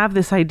have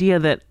this idea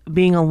that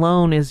being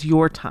alone is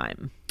your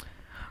time.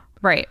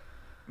 Right.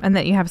 And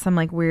that you have some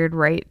like weird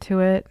right to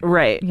it.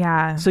 Right.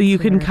 Yeah. So you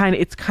it's can weird.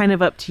 it's kind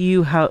of up to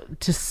you how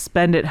to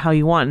spend it how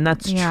you want. And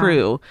that's Yeah.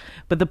 true.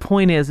 But the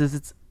point is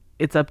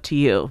it's up to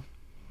you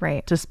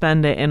Right. to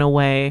spend it in a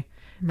way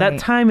that Right.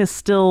 time is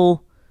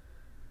still,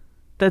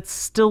 that's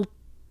still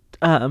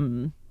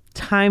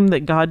time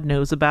that God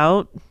knows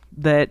about,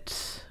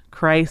 that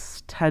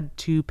Christ had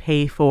to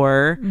pay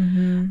for,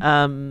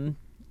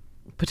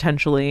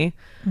 potentially.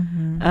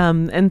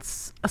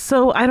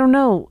 So I don't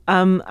know.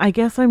 I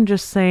guess I'm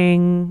just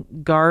saying,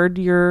 guard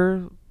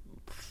your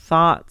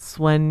thoughts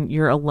when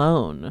you're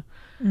alone.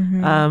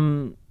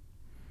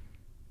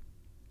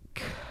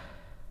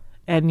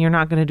 And you're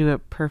not going to do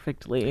it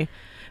perfectly,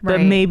 but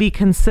Right. maybe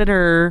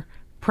consider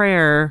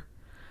prayer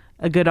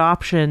a good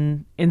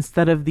option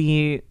instead of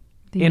the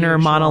inner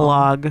usual.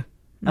 monologue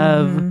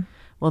of,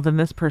 well, then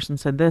this person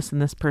said this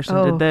and this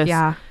person did this.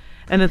 Yeah.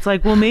 And it's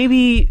like, well,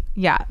 maybe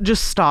Yeah.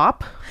 just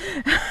stop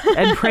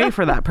and pray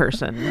for that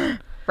person.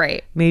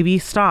 Right. Maybe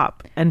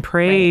stop and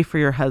pray for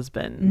your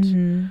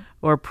husband,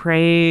 or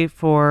pray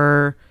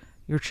for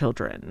your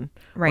children,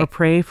 or Right.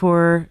 pray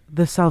for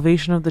the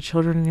salvation of the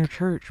children in your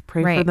church.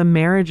 Pray for Right. the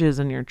marriages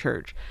in your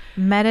church.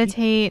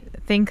 Meditate,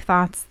 think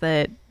thoughts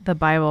that the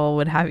Bible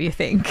would have you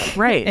think.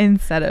 Right.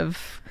 Instead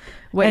of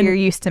what And- you're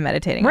used to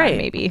meditating Right. on,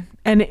 maybe.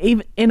 And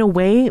even in a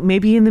way,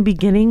 maybe in the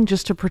beginning,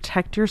 just to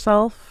protect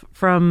yourself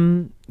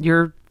from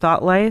your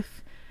thought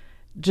life,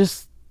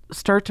 just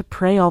start to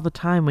pray all the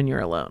time when you're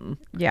alone.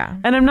 Yeah.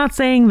 And I'm not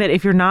saying that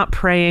if you're not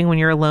praying when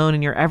you're alone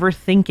and you're ever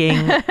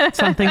thinking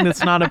something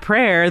that's not a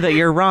prayer, that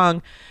you're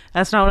wrong.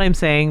 That's not what I'm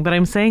saying. But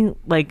I'm saying,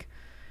 like,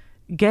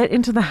 get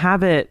into the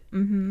habit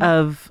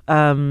of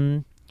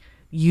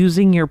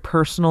using your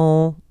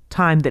personal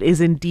time that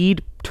is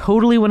indeed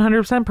totally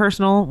 100%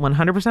 personal,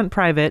 100%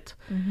 private.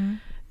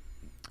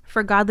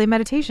 For godly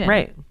meditation.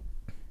 Right.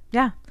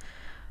 Yeah.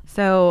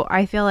 So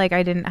I feel like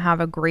I didn't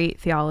have a great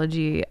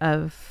theology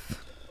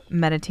of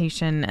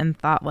meditation and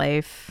thought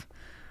life.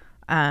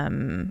 I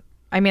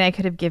mean, I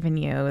could have given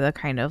you the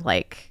kind of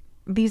like,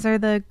 these are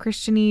the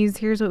Christianese,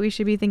 here's what we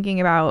should be thinking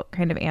about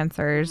kind of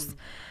answers.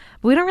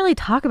 But we don't really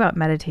talk about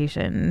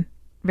meditation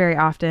very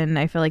often.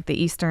 I feel like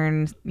the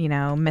Eastern,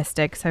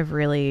 mystics have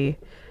really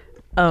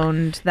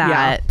owned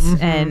that,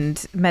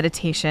 and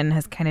meditation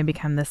has kind of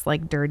become this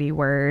like dirty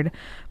word.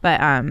 But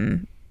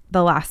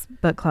the last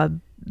book club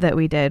that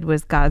we did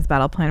was God's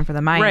Battle Plan for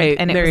the Mind, Right,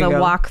 and it there was you a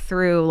go. walk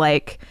through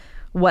like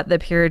what the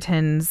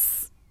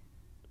Puritans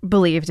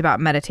believed about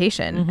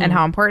meditation and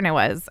how important it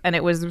was. And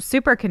it was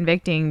super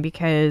convicting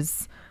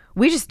because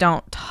we just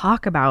don't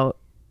talk about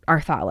our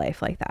thought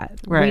life like that.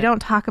 Right. We don't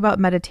talk about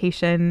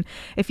meditation.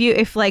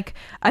 If like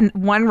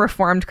one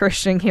Reformed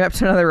Christian came up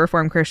to another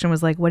Reformed Christian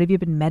was like, what have you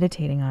been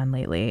meditating on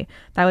lately?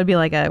 That would be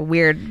like a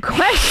weird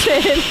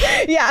question.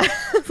 Yeah.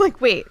 It's like,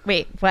 wait,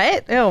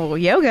 what? Oh,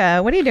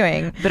 yoga. What are you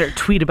doing? Better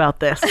tweet about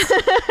this.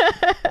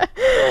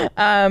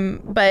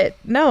 But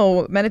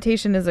no,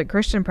 meditation is a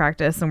Christian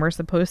practice, and we're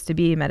supposed to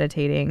be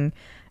meditating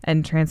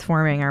and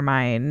transforming our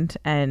mind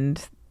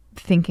and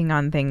thinking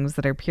on things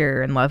that are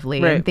pure and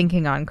lovely, Right. and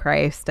thinking on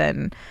Christ.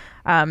 And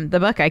the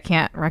book I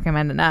can't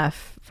recommend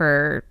enough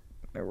for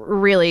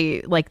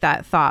really like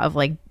that thought of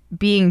like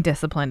being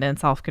disciplined and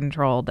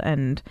self-controlled.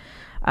 And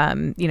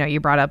you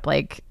brought up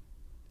like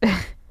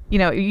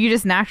you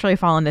just naturally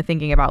fall into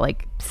thinking about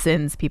like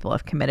sins people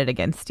have committed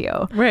against you.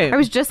 Right. I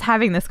was just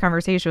having this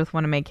conversation with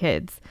one of my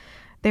kids.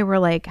 They were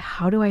like,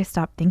 how do I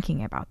stop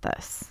thinking about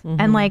this?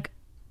 And like,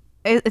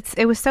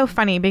 it was so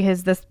funny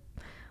because this,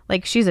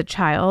 like, she's a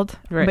child,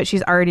 Right. but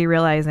she's already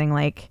realizing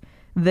like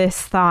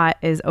this thought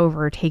is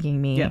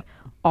overtaking me Yeah.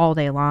 all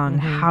day long.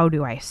 How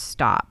do I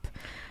stop?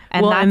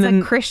 And Well, that's and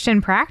then- a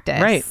Christian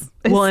practice. Right.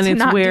 is Well, and to it's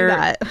not do where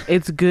that.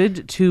 it's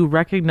good to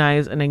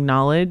recognize and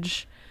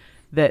acknowledge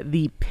that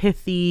the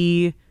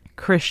pithy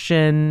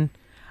Christian,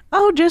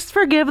 just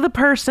forgive the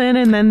person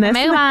and then this.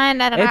 Move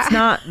and that. on, da, da, da.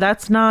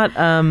 It's not.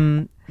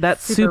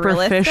 That's Super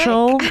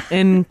superficial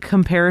in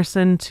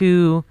comparison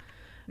to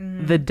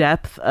the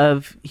depth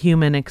of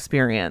human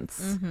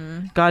experience.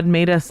 God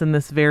made us in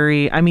this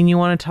very. I mean, you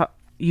want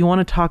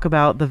to talk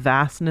about the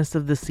vastness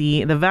of the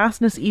sea, the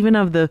vastness even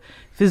of the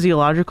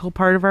physiological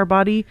part of our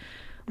body.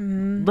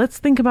 Let's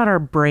think about our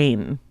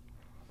brain.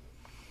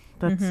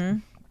 That's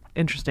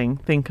interesting.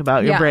 Think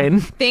about your Yeah. brain.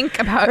 Think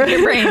about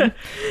your brain.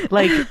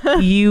 Like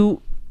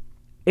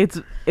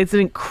it's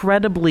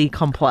incredibly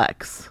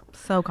complex.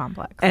 So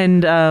complex.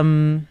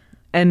 And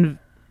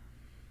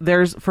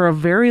there's for a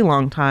very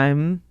long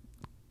time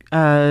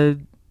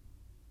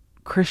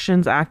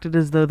Christians acted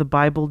as though the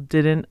Bible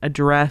didn't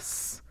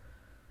address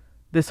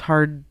this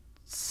hard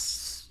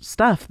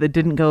stuff that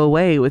didn't go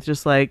away with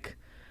just like,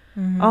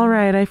 all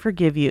right, I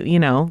forgive you, you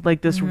know,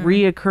 like this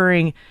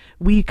reoccurring,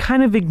 we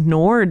kind of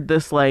ignored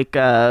this like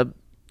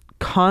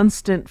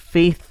constant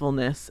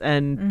faithfulness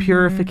and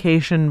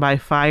purification by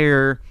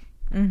fire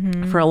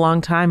for a long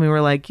time. We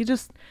were like,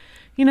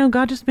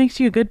 God just makes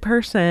you a good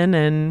person,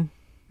 and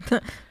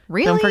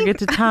Really? don't forget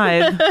to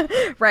tithe.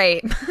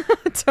 Right.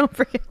 Don't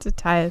forget to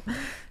tithe.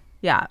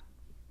 Yeah.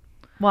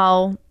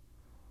 Well,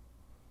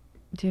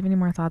 do you have any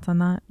more thoughts on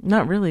that?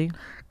 Not really.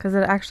 Because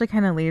it actually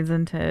kind of leads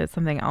into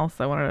something else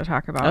I wanted to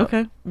talk about.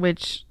 Okay.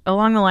 Which,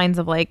 along the lines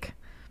of like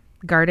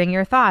guarding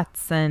your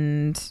thoughts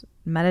and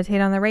meditate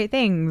on the right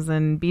things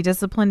and be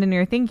disciplined in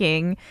your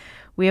thinking.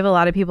 We have a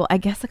lot of people, I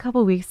guess a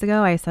couple weeks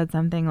ago, I said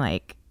something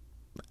like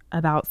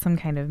about some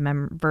kind of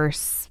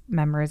verse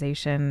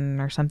memorization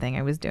or something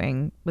I was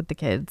doing with the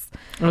kids.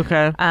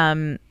 Okay.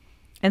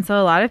 And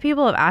so a lot of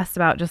people have asked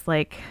about just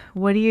like,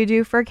 what do you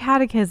do for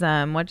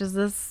catechism? What does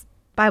this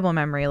Bible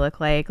memory look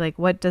like? Like,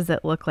 what does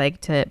it look like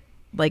to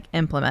like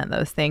implement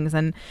those things?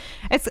 And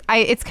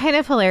it's kind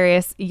of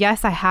hilarious.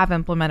 Yes, I have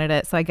implemented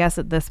it. So I guess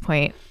at this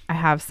point I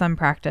have some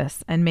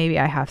practice and maybe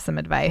I have some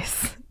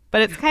advice,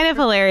 but it's kind of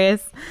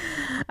hilarious.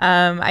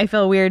 I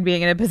feel weird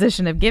being in a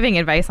position of giving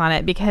advice on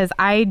it because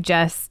I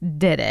just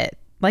did it.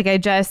 Like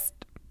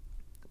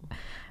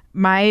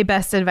my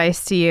best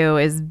advice to you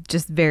is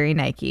just very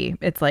Nike.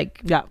 It's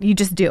like, you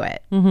just do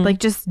it. Like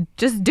just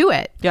do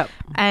it. Yep.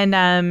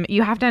 And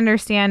you have to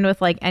understand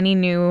with like any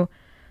new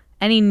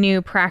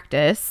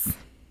practice,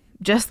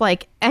 just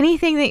like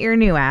anything that you're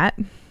new at,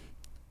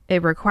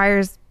 it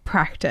requires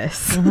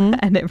practice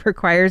and it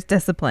requires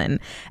discipline.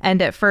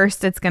 And at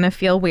first it's going to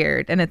feel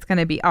weird and it's going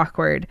to be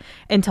awkward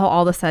until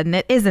all of a sudden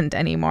it isn't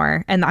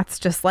anymore. And that's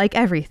just like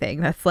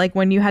everything. That's like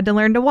when you had to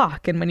learn to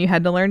walk and when you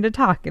had to learn to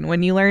talk and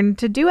when you learn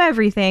to do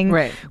everything.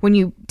 Right. When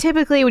you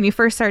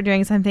first start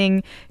doing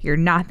something, you're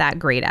not that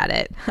great at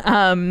it.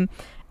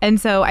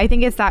 And so I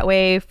think it's that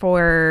way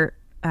for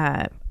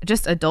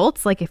just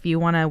adults. Like if you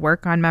want to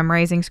work on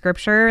memorizing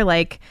scripture,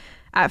 like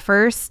at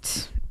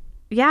first,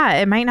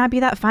 it might not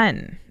be that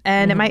fun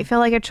and it might feel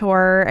like a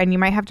chore and you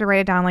might have to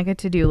write it down like a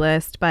to-do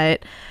list.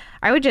 But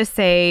I would just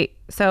say,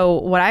 so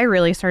what I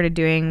really started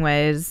doing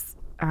was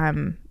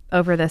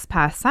over this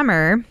past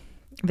summer,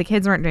 the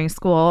kids weren't doing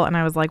school and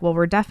I was like, well,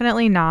 we're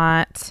definitely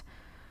not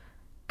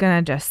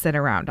gonna just sit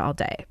around all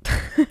day.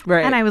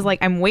 Right. And I was like,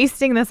 I'm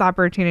wasting this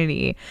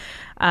opportunity.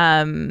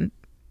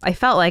 I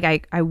felt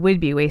like I would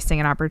be wasting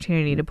an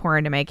opportunity to pour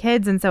into my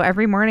kids. And so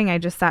every morning I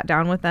just sat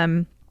down with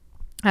them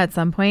at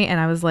some point and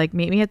I was like,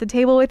 meet me at the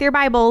table with your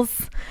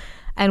Bibles.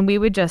 And we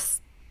would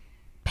just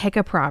pick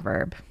a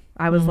proverb.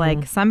 I was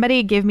like,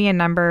 somebody give me a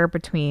number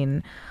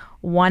between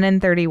 1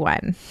 and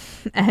 31.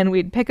 And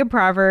we'd pick a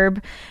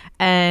proverb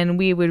and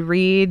we would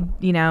read,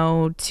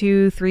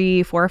 2,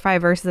 3, 4,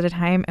 5 verses at a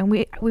time. And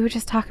we would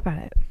just talk about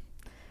it.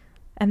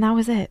 And that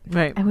was it.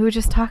 Right. And we would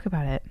just talk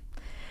about it.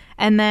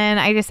 And then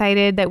I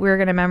decided that we were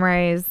going to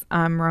memorize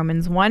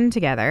Romans 1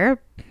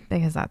 together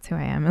because that's who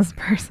I am as a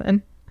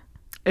person.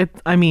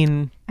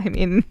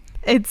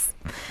 It's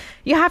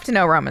you have to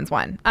know Romans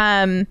 1.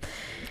 And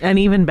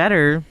even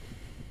better,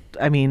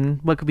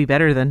 what could be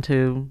better than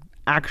to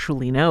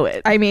actually know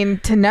it?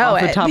 To know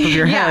off it. the top of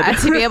your head. Yeah,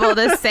 to be able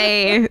to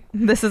say,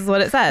 this is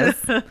what it says.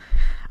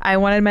 I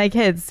wanted my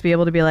kids to be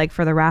able to be like,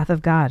 for the wrath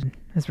of God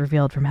is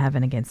revealed from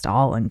heaven against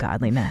all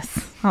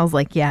ungodliness. I was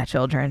like, yeah,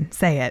 children,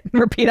 say it.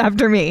 Repeat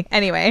after me.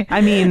 Anyway.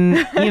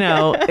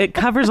 It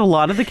covers a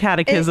lot of the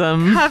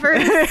catechism.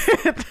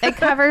 It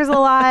covers a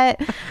lot.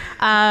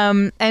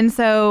 And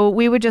so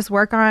we would just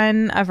work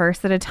on a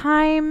verse at a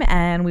time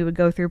and we would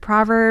go through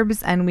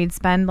Proverbs and we'd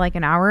spend like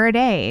an hour a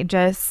day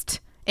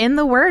just in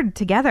the Word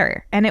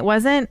together. And it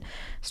wasn't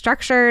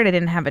structured. I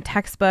didn't have a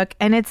textbook,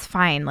 and it's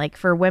fine. Like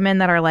for women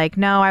that are like,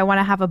 no, I want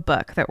to have a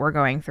book that we're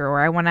going through,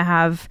 or I want to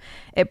have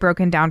it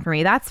broken down for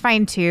me. That's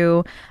fine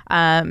too.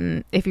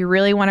 If you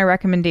really want a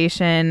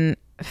recommendation,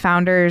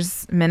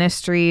 Founders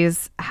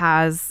Ministries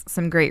has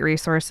some great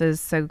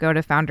resources. So go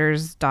to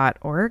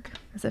founders.org.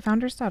 Is it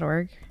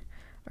founders.org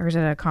or is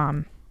it a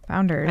 .com?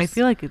 Founders. I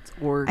feel like it's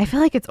org. I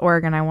feel like it's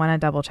org, and I want to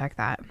double check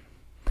that.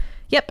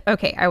 Yep.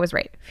 Okay. I was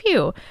right.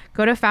 Phew.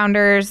 Go to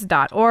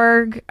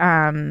founders.org.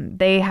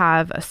 They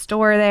have a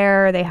store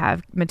there. They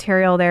have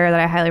material there that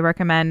I highly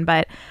recommend.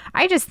 But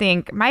I just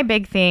think my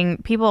big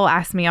thing, people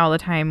ask me all the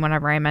time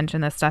whenever I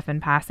mention this stuff in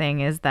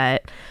passing, is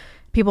that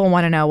people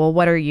want to know, well,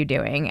 what are you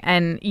doing?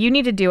 And you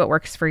need to do what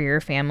works for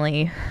your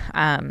family.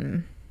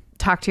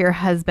 Talk to your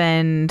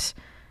husband.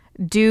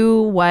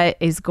 Do what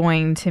is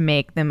going to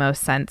make the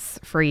most sense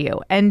for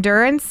you.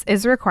 Endurance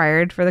is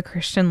required for the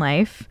Christian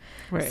life.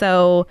 Right.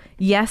 So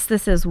yes,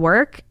 this is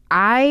work.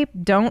 I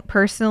don't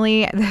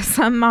personally,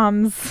 some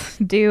moms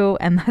do,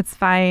 and that's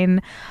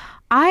fine.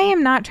 I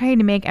am not trying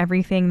to make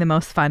everything the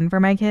most fun for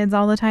my kids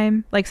all the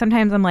time. Like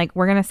sometimes I'm like,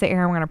 we're going to sit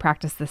here and we're going to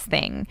practice this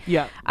thing.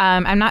 Yeah.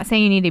 I'm not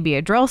saying you need to be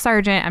a drill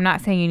sergeant. I'm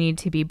not saying you need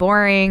to be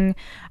boring.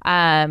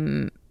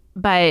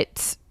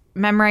 But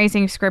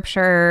memorizing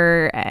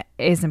scripture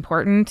is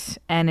important,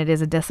 and it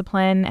is a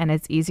discipline, and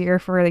it's easier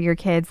for your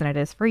kids than it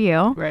is for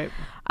you. Right.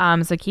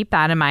 So keep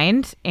that in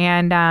mind,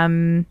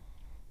 and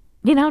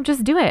you know,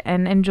 just do it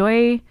and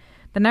enjoy.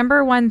 The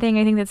number one thing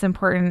I think that's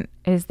important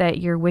is that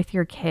you're with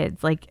your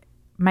kids. Like,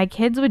 my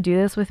kids would do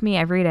this with me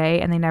every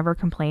day and they never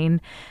complained,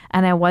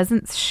 and I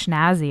wasn't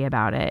snazzy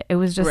about it. It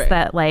was just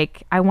that,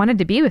 like, I wanted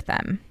to be with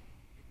them.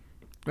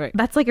 Right.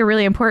 That's like a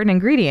really important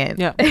ingredient.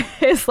 Yeah.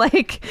 It's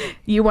like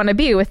you want to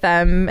be with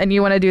them and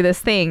you want to do this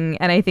thing,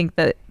 and I think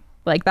that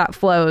like that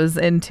flows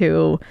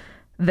into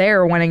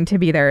their wanting to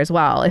be there as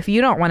well. If you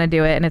don't want to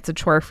do it and it's a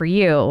chore for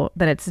you,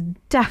 then it's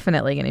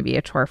definitely going to be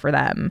a chore for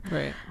them.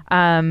 Right.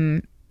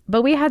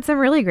 But we had some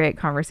really great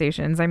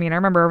conversations. I mean, I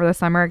remember over the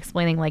summer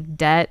explaining like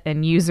debt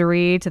and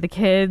usury to the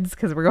kids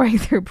because we're going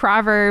through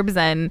Proverbs.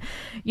 And,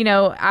 you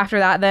know, after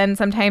that, then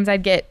sometimes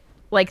I'd get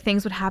like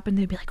things would happen.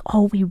 They'd be like,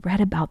 oh, we read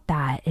about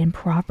that in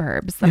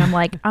Proverbs. And I'm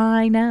like,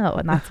 I know.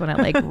 And that's when it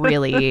like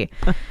really,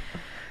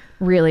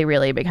 really,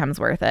 really becomes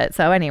worth it.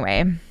 So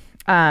anyway,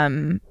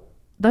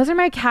 those are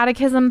my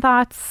catechism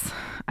thoughts.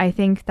 I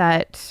think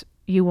that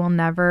you will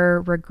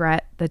never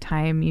regret the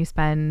time you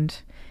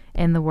spend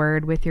in the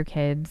Word with your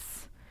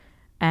kids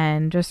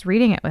and just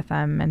reading it with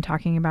them and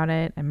talking about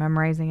it and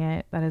memorizing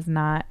it. That is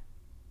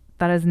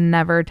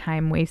never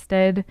time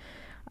wasted.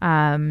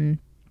 And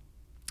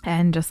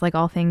just like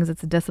all things,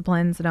 it's a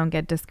discipline, so don't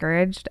get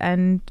discouraged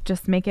and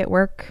just make it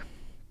work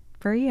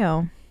for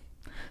you.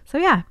 So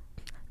yeah,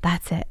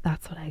 that's it.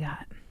 That's what I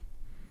got.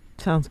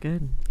 Sounds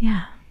good.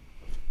 Yeah.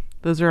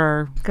 Those are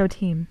our Go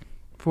team.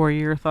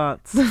 4-year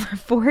thoughts.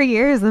 4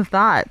 years of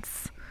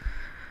thoughts.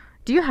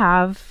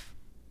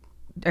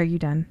 Are you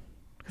done?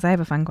 Because I have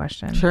a fun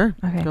question. Sure.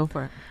 Okay. Go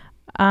for it.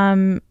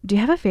 Do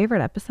you have a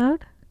favorite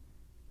episode?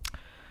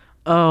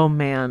 Oh,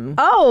 man.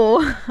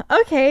 Oh,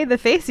 okay. The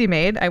face you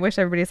made. I wish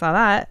everybody saw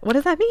that. What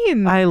does that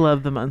mean? I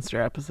love the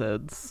Munster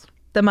episodes.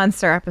 The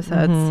Munster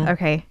episodes.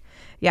 Okay.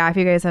 Yeah, if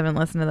you guys haven't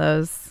listened to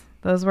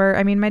those were,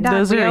 I mean, my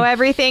dad, we owe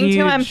everything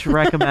to him.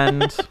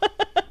 Recommend.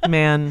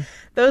 Man.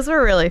 Those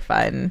were really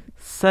fun.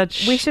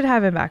 We should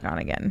have him back on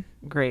again.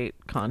 Great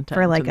content.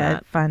 For like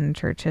a fun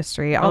church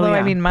history. Although,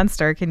 I mean,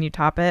 Munster, can you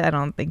top it? I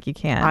don't think you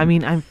can. I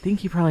mean, I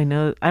think you probably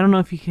know. I don't know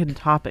if you can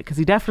top it because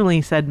he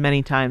definitely said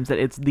many times that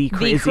it's the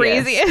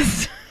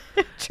craziest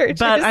church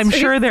But I'm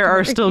sure there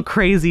are still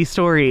crazy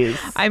stories.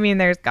 I mean,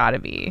 there's got to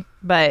be.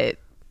 But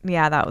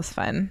yeah, that was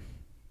fun.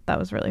 That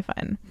was really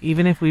fun.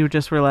 Even if we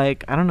just were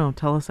like, I don't know,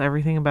 tell us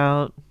everything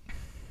about.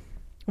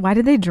 Why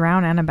did they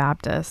drown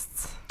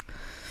Anabaptists?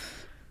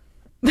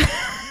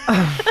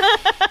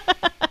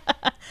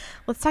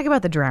 Let's talk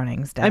about the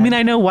drownings, Dad. I mean,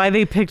 I know why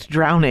they picked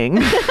drowning.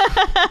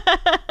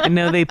 I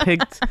know they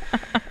picked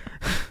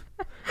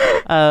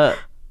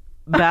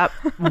that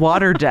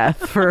water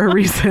death for a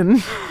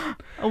reason.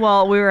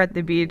 Well, we were at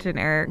the beach and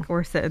Eric,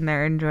 we're sitting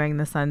there enjoying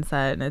the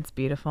sunset and it's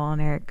beautiful.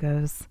 And Eric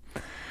goes,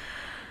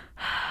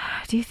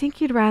 do you think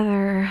you'd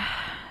rather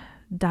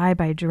die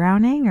by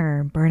drowning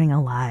or burning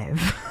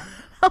alive?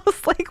 I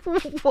was like,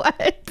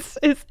 what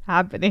is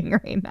happening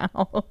right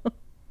now?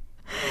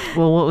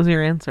 Well, what was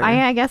your answer?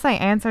 I guess I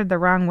answered the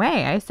wrong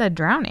way. I said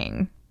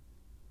drowning.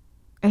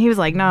 And he was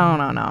like,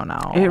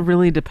 no. It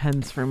really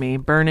depends for me.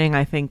 Burning,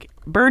 I think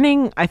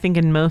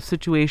in most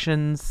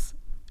situations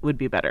would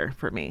be better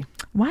for me.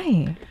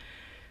 Why?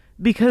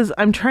 Because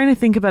I'm trying to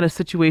think about a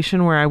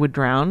situation where I would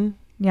drown.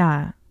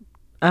 Yeah.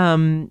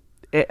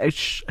 It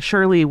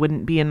surely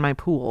wouldn't be in my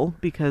pool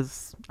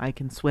because I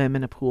can swim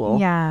in a pool.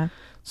 Yeah.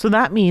 So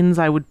that means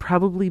I would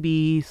probably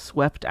be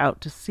swept out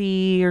to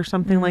sea or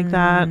something like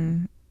that.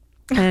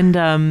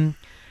 And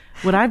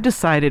what I've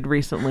decided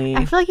recently,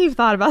 I feel like you've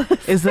thought about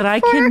this is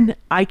that before.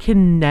 I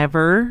can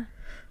never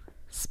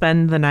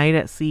spend the night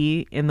at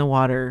sea in the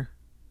water.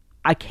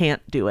 I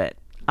can't do it.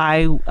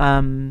 I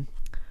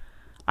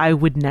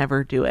would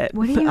never do it.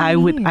 What do you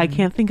mean? I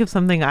can't think of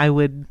something I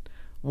would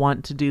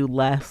want to do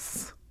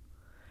less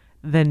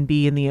than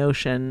be in the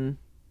ocean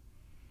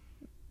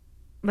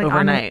like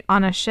overnight.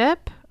 On a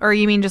ship? Or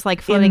you mean just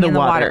like floating in the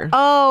water?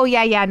 Oh,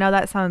 yeah. No,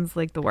 that sounds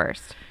like the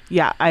worst.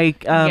 Yeah,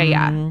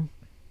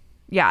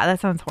 Yeah, that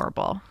sounds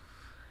horrible.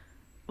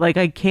 Like,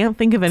 I can't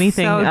think of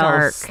anything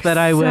else that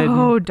I would.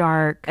 So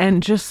dark.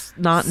 And just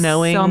not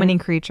knowing so many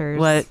creatures.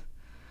 What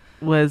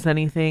was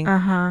anything.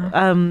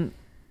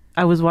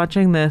 I was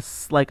watching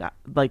this like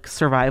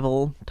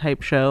survival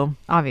type show.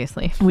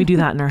 Obviously. We do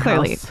that in our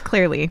house.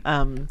 Clearly.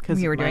 Because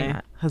you were doing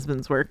that.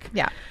 Husband's work.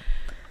 Yeah.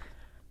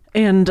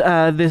 And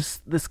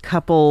this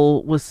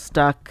couple was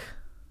stuck.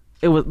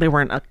 They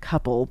weren't a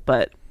couple,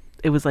 but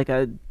it was like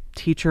a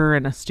teacher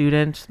and a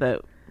student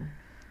that,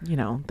 you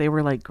know, they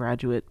were like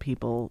graduate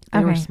people.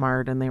 They were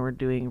smart and they were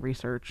doing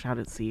research out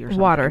at sea or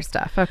something. Water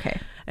stuff. Okay.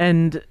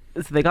 And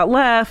so they got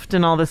left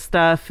and all this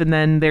stuff. And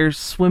then they're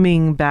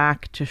swimming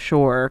back to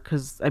shore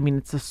because, I mean,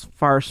 it's a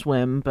far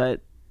swim,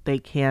 but they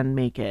can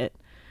make it.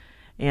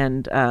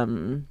 And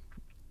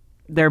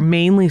they're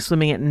mainly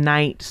swimming at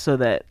night so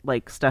that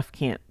like stuff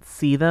can't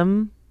see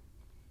them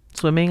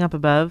swimming up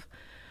above.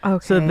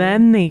 Okay. So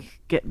then they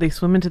they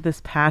swim into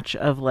this patch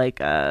of like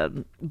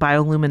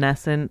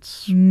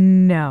bioluminescent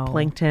No.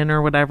 plankton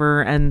or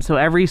whatever, and so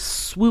every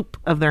swoop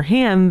of their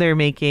hand they're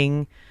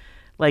making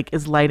like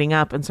is lighting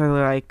up, and so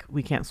they're like,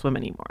 we can't swim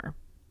anymore.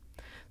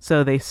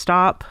 So they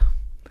stop,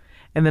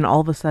 and then all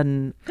of a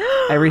sudden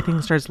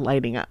everything starts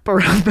lighting up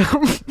around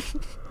them.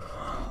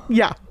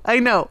 Yeah, I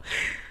know.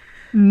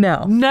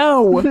 No.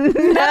 No.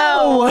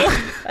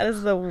 That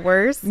is the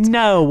worst.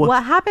 No.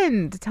 What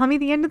happened? Tell me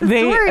the end of the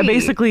story.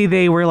 Basically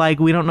they were like,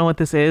 we don't know what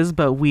this is,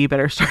 but we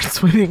better start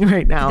swimming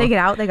right now. Did they get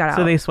out? They got out.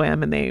 So they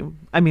swam, and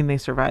they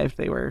survived.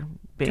 They were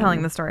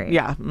telling the story.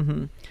 Yeah.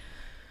 Mm-hmm.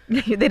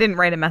 They didn't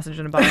write a message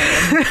in a bottle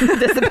and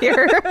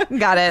disappear.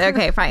 Got it.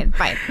 Okay, fine.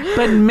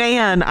 But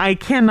man, I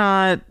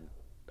cannot.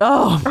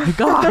 Oh my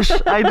gosh,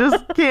 I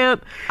just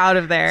can't. Out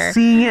of there.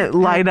 Seeing it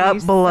light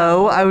up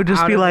below, I would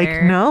just be like,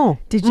 there. no.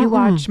 Did you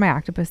watch My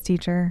Octopus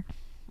Teacher?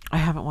 I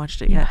haven't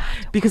watched it yet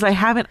because I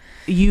haven't.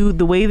 The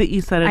way that you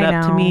set it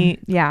up to me,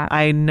 yeah,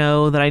 I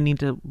know that I need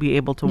to be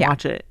able to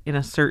watch it in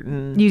a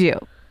certain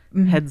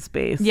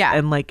headspace, yeah,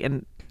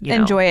 and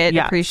enjoy it,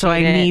 appreciate it. So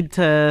I need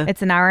to.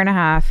 It's an hour and a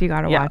half. You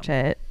got to watch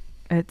it.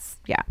 It's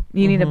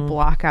you need to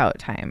block out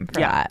time for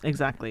that.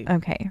 Exactly.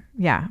 Okay.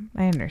 Yeah,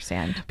 I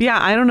understand. But yeah,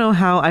 I don't know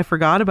how I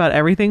forgot about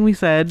everything we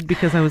said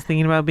because I was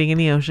thinking about being in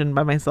the ocean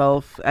by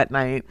myself at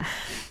night.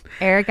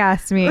 Eric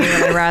asked me would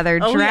I rather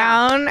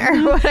drown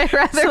or would I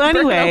rather so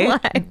anyway,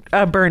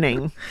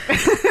 burning.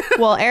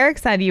 Well, Eric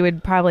said you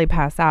would probably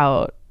pass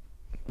out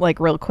like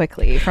real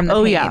quickly from the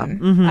pain. Yeah.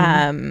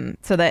 Mm-hmm.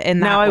 So that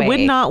in that now way, I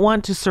would not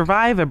want to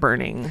survive a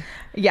burning.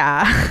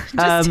 Yeah.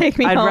 Just take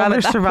me home. I'd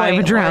rather survive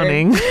a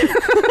drowning.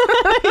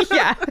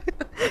 Yeah.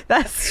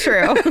 That's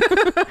true.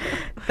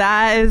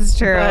 That is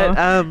true.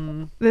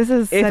 But, this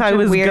is if such I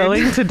was weird...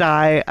 going to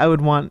die,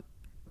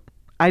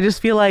 I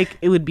just feel like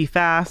it would be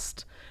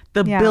fast.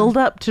 The build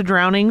up to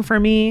drowning for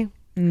me.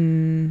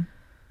 I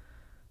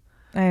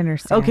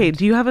understand. Okay,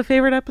 do you have a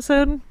favorite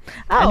episode?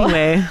 Oh.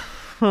 Anyway.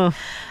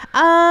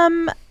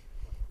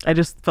 I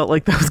just felt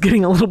like that was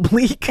getting a little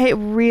bleak. It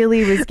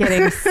really was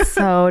getting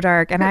so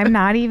dark, and I'm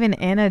not even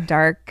in a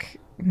dark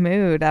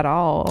mood at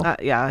all.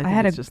 Yeah, I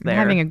had just there.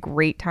 Having a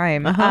great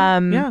time.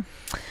 Yeah.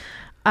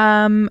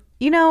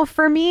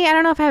 For me, I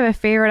don't know if I have a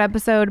favorite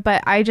episode,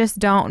 but I just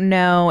don't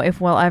know if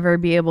we'll ever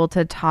be able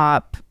to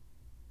top,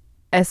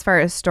 as far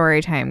as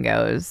story time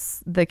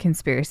goes, the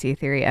conspiracy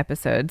theory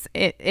episodes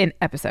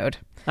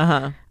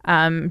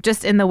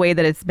just in the way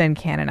that it's been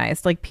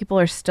canonized. Like, people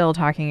are still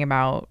talking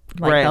about,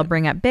 like, they'll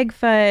bring up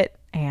Bigfoot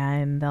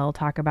and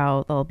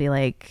they'll be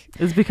like,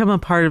 it's become a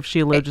part of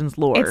Sheologians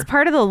lore. It's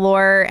part of the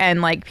lore,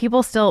 and like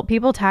people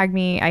tag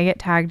me. I get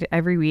tagged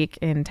every week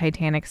in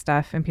Titanic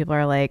stuff, and people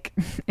are like,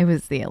 it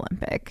was the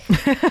Olympic.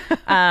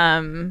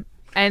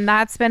 And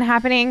that's been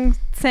happening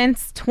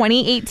since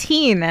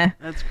 2018.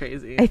 That's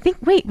crazy. I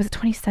think, was it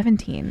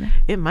 2017?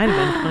 It might have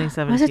been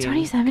 2017. Was it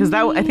 2017? Because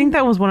I think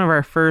that was one of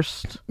our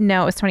first.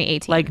 No, it was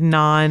 2018.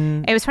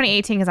 It was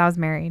 2018 because I was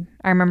married.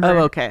 I remember.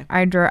 Oh, okay.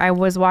 I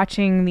was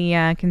watching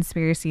the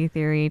conspiracy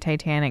theory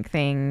Titanic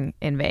thing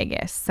in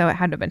Vegas, so it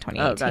had to have been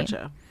 2018. Oh,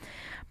 gotcha.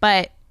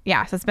 But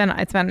yeah, so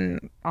it's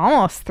been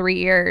almost 3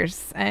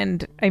 years,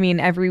 and I mean,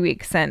 every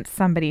week since,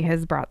 somebody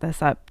has brought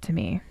this up to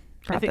me.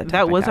 I think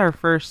that was our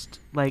first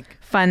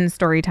fun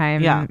story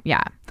time.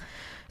 Yeah.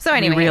 So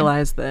anyway, we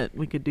realized that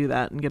we could do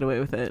that and get away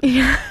with it.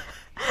 Yeah.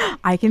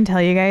 I can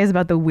tell you guys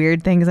about the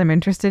weird things I'm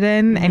interested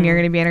in, and you're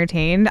going to be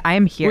entertained. I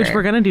am here. Which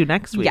we're going to do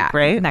next week,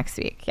 right? Next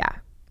week, yeah.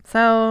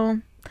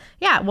 So,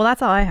 yeah, well,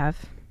 that's all I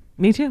have.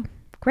 Me too.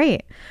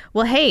 Great.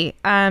 Well, hey,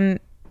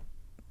 hit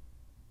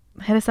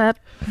us up,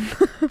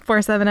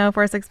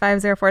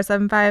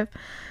 470-465-0475.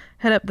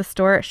 Hit up the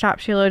store at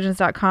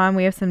shopsheologians.com.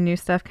 We have some new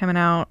stuff coming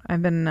out.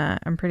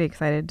 I'm pretty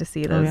excited to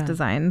see those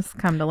designs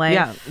come to life.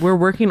 Yeah, we're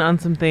working on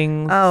some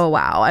things. Oh,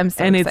 wow. I'm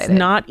so excited. And it's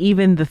not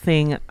even the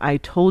thing I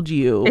told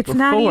you before. It's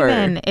not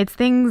even. It's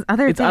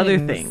other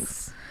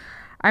things.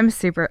 I'm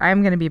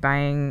going to be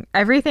buying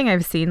everything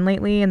I've seen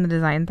lately in the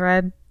design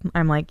thread.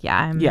 I'm like,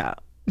 I'm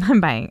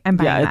buying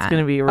that. Yeah, it's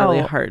going to be really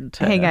hard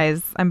to. Hey,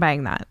 guys, I'm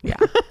buying that. Yeah.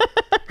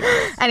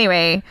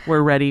 Anyway,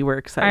 we're ready. We're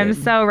excited. I'm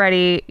so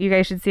ready. You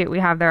guys should see what we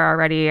have there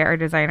already. Our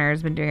designer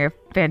has been doing a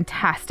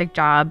fantastic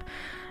job.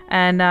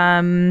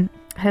 And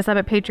hit us up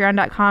at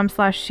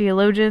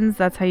patreon.com/Sheologians.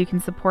 That's how you can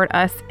support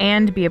us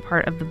and be a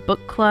part of the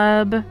book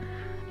club.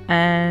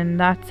 And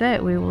that's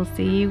it. We will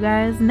see you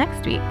guys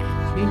next week.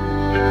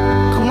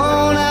 Come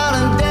on out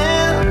and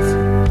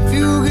dance if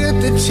you get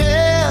the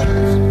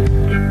chance.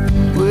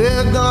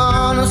 We're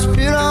gonna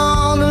spit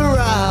on the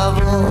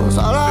rivals.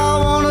 All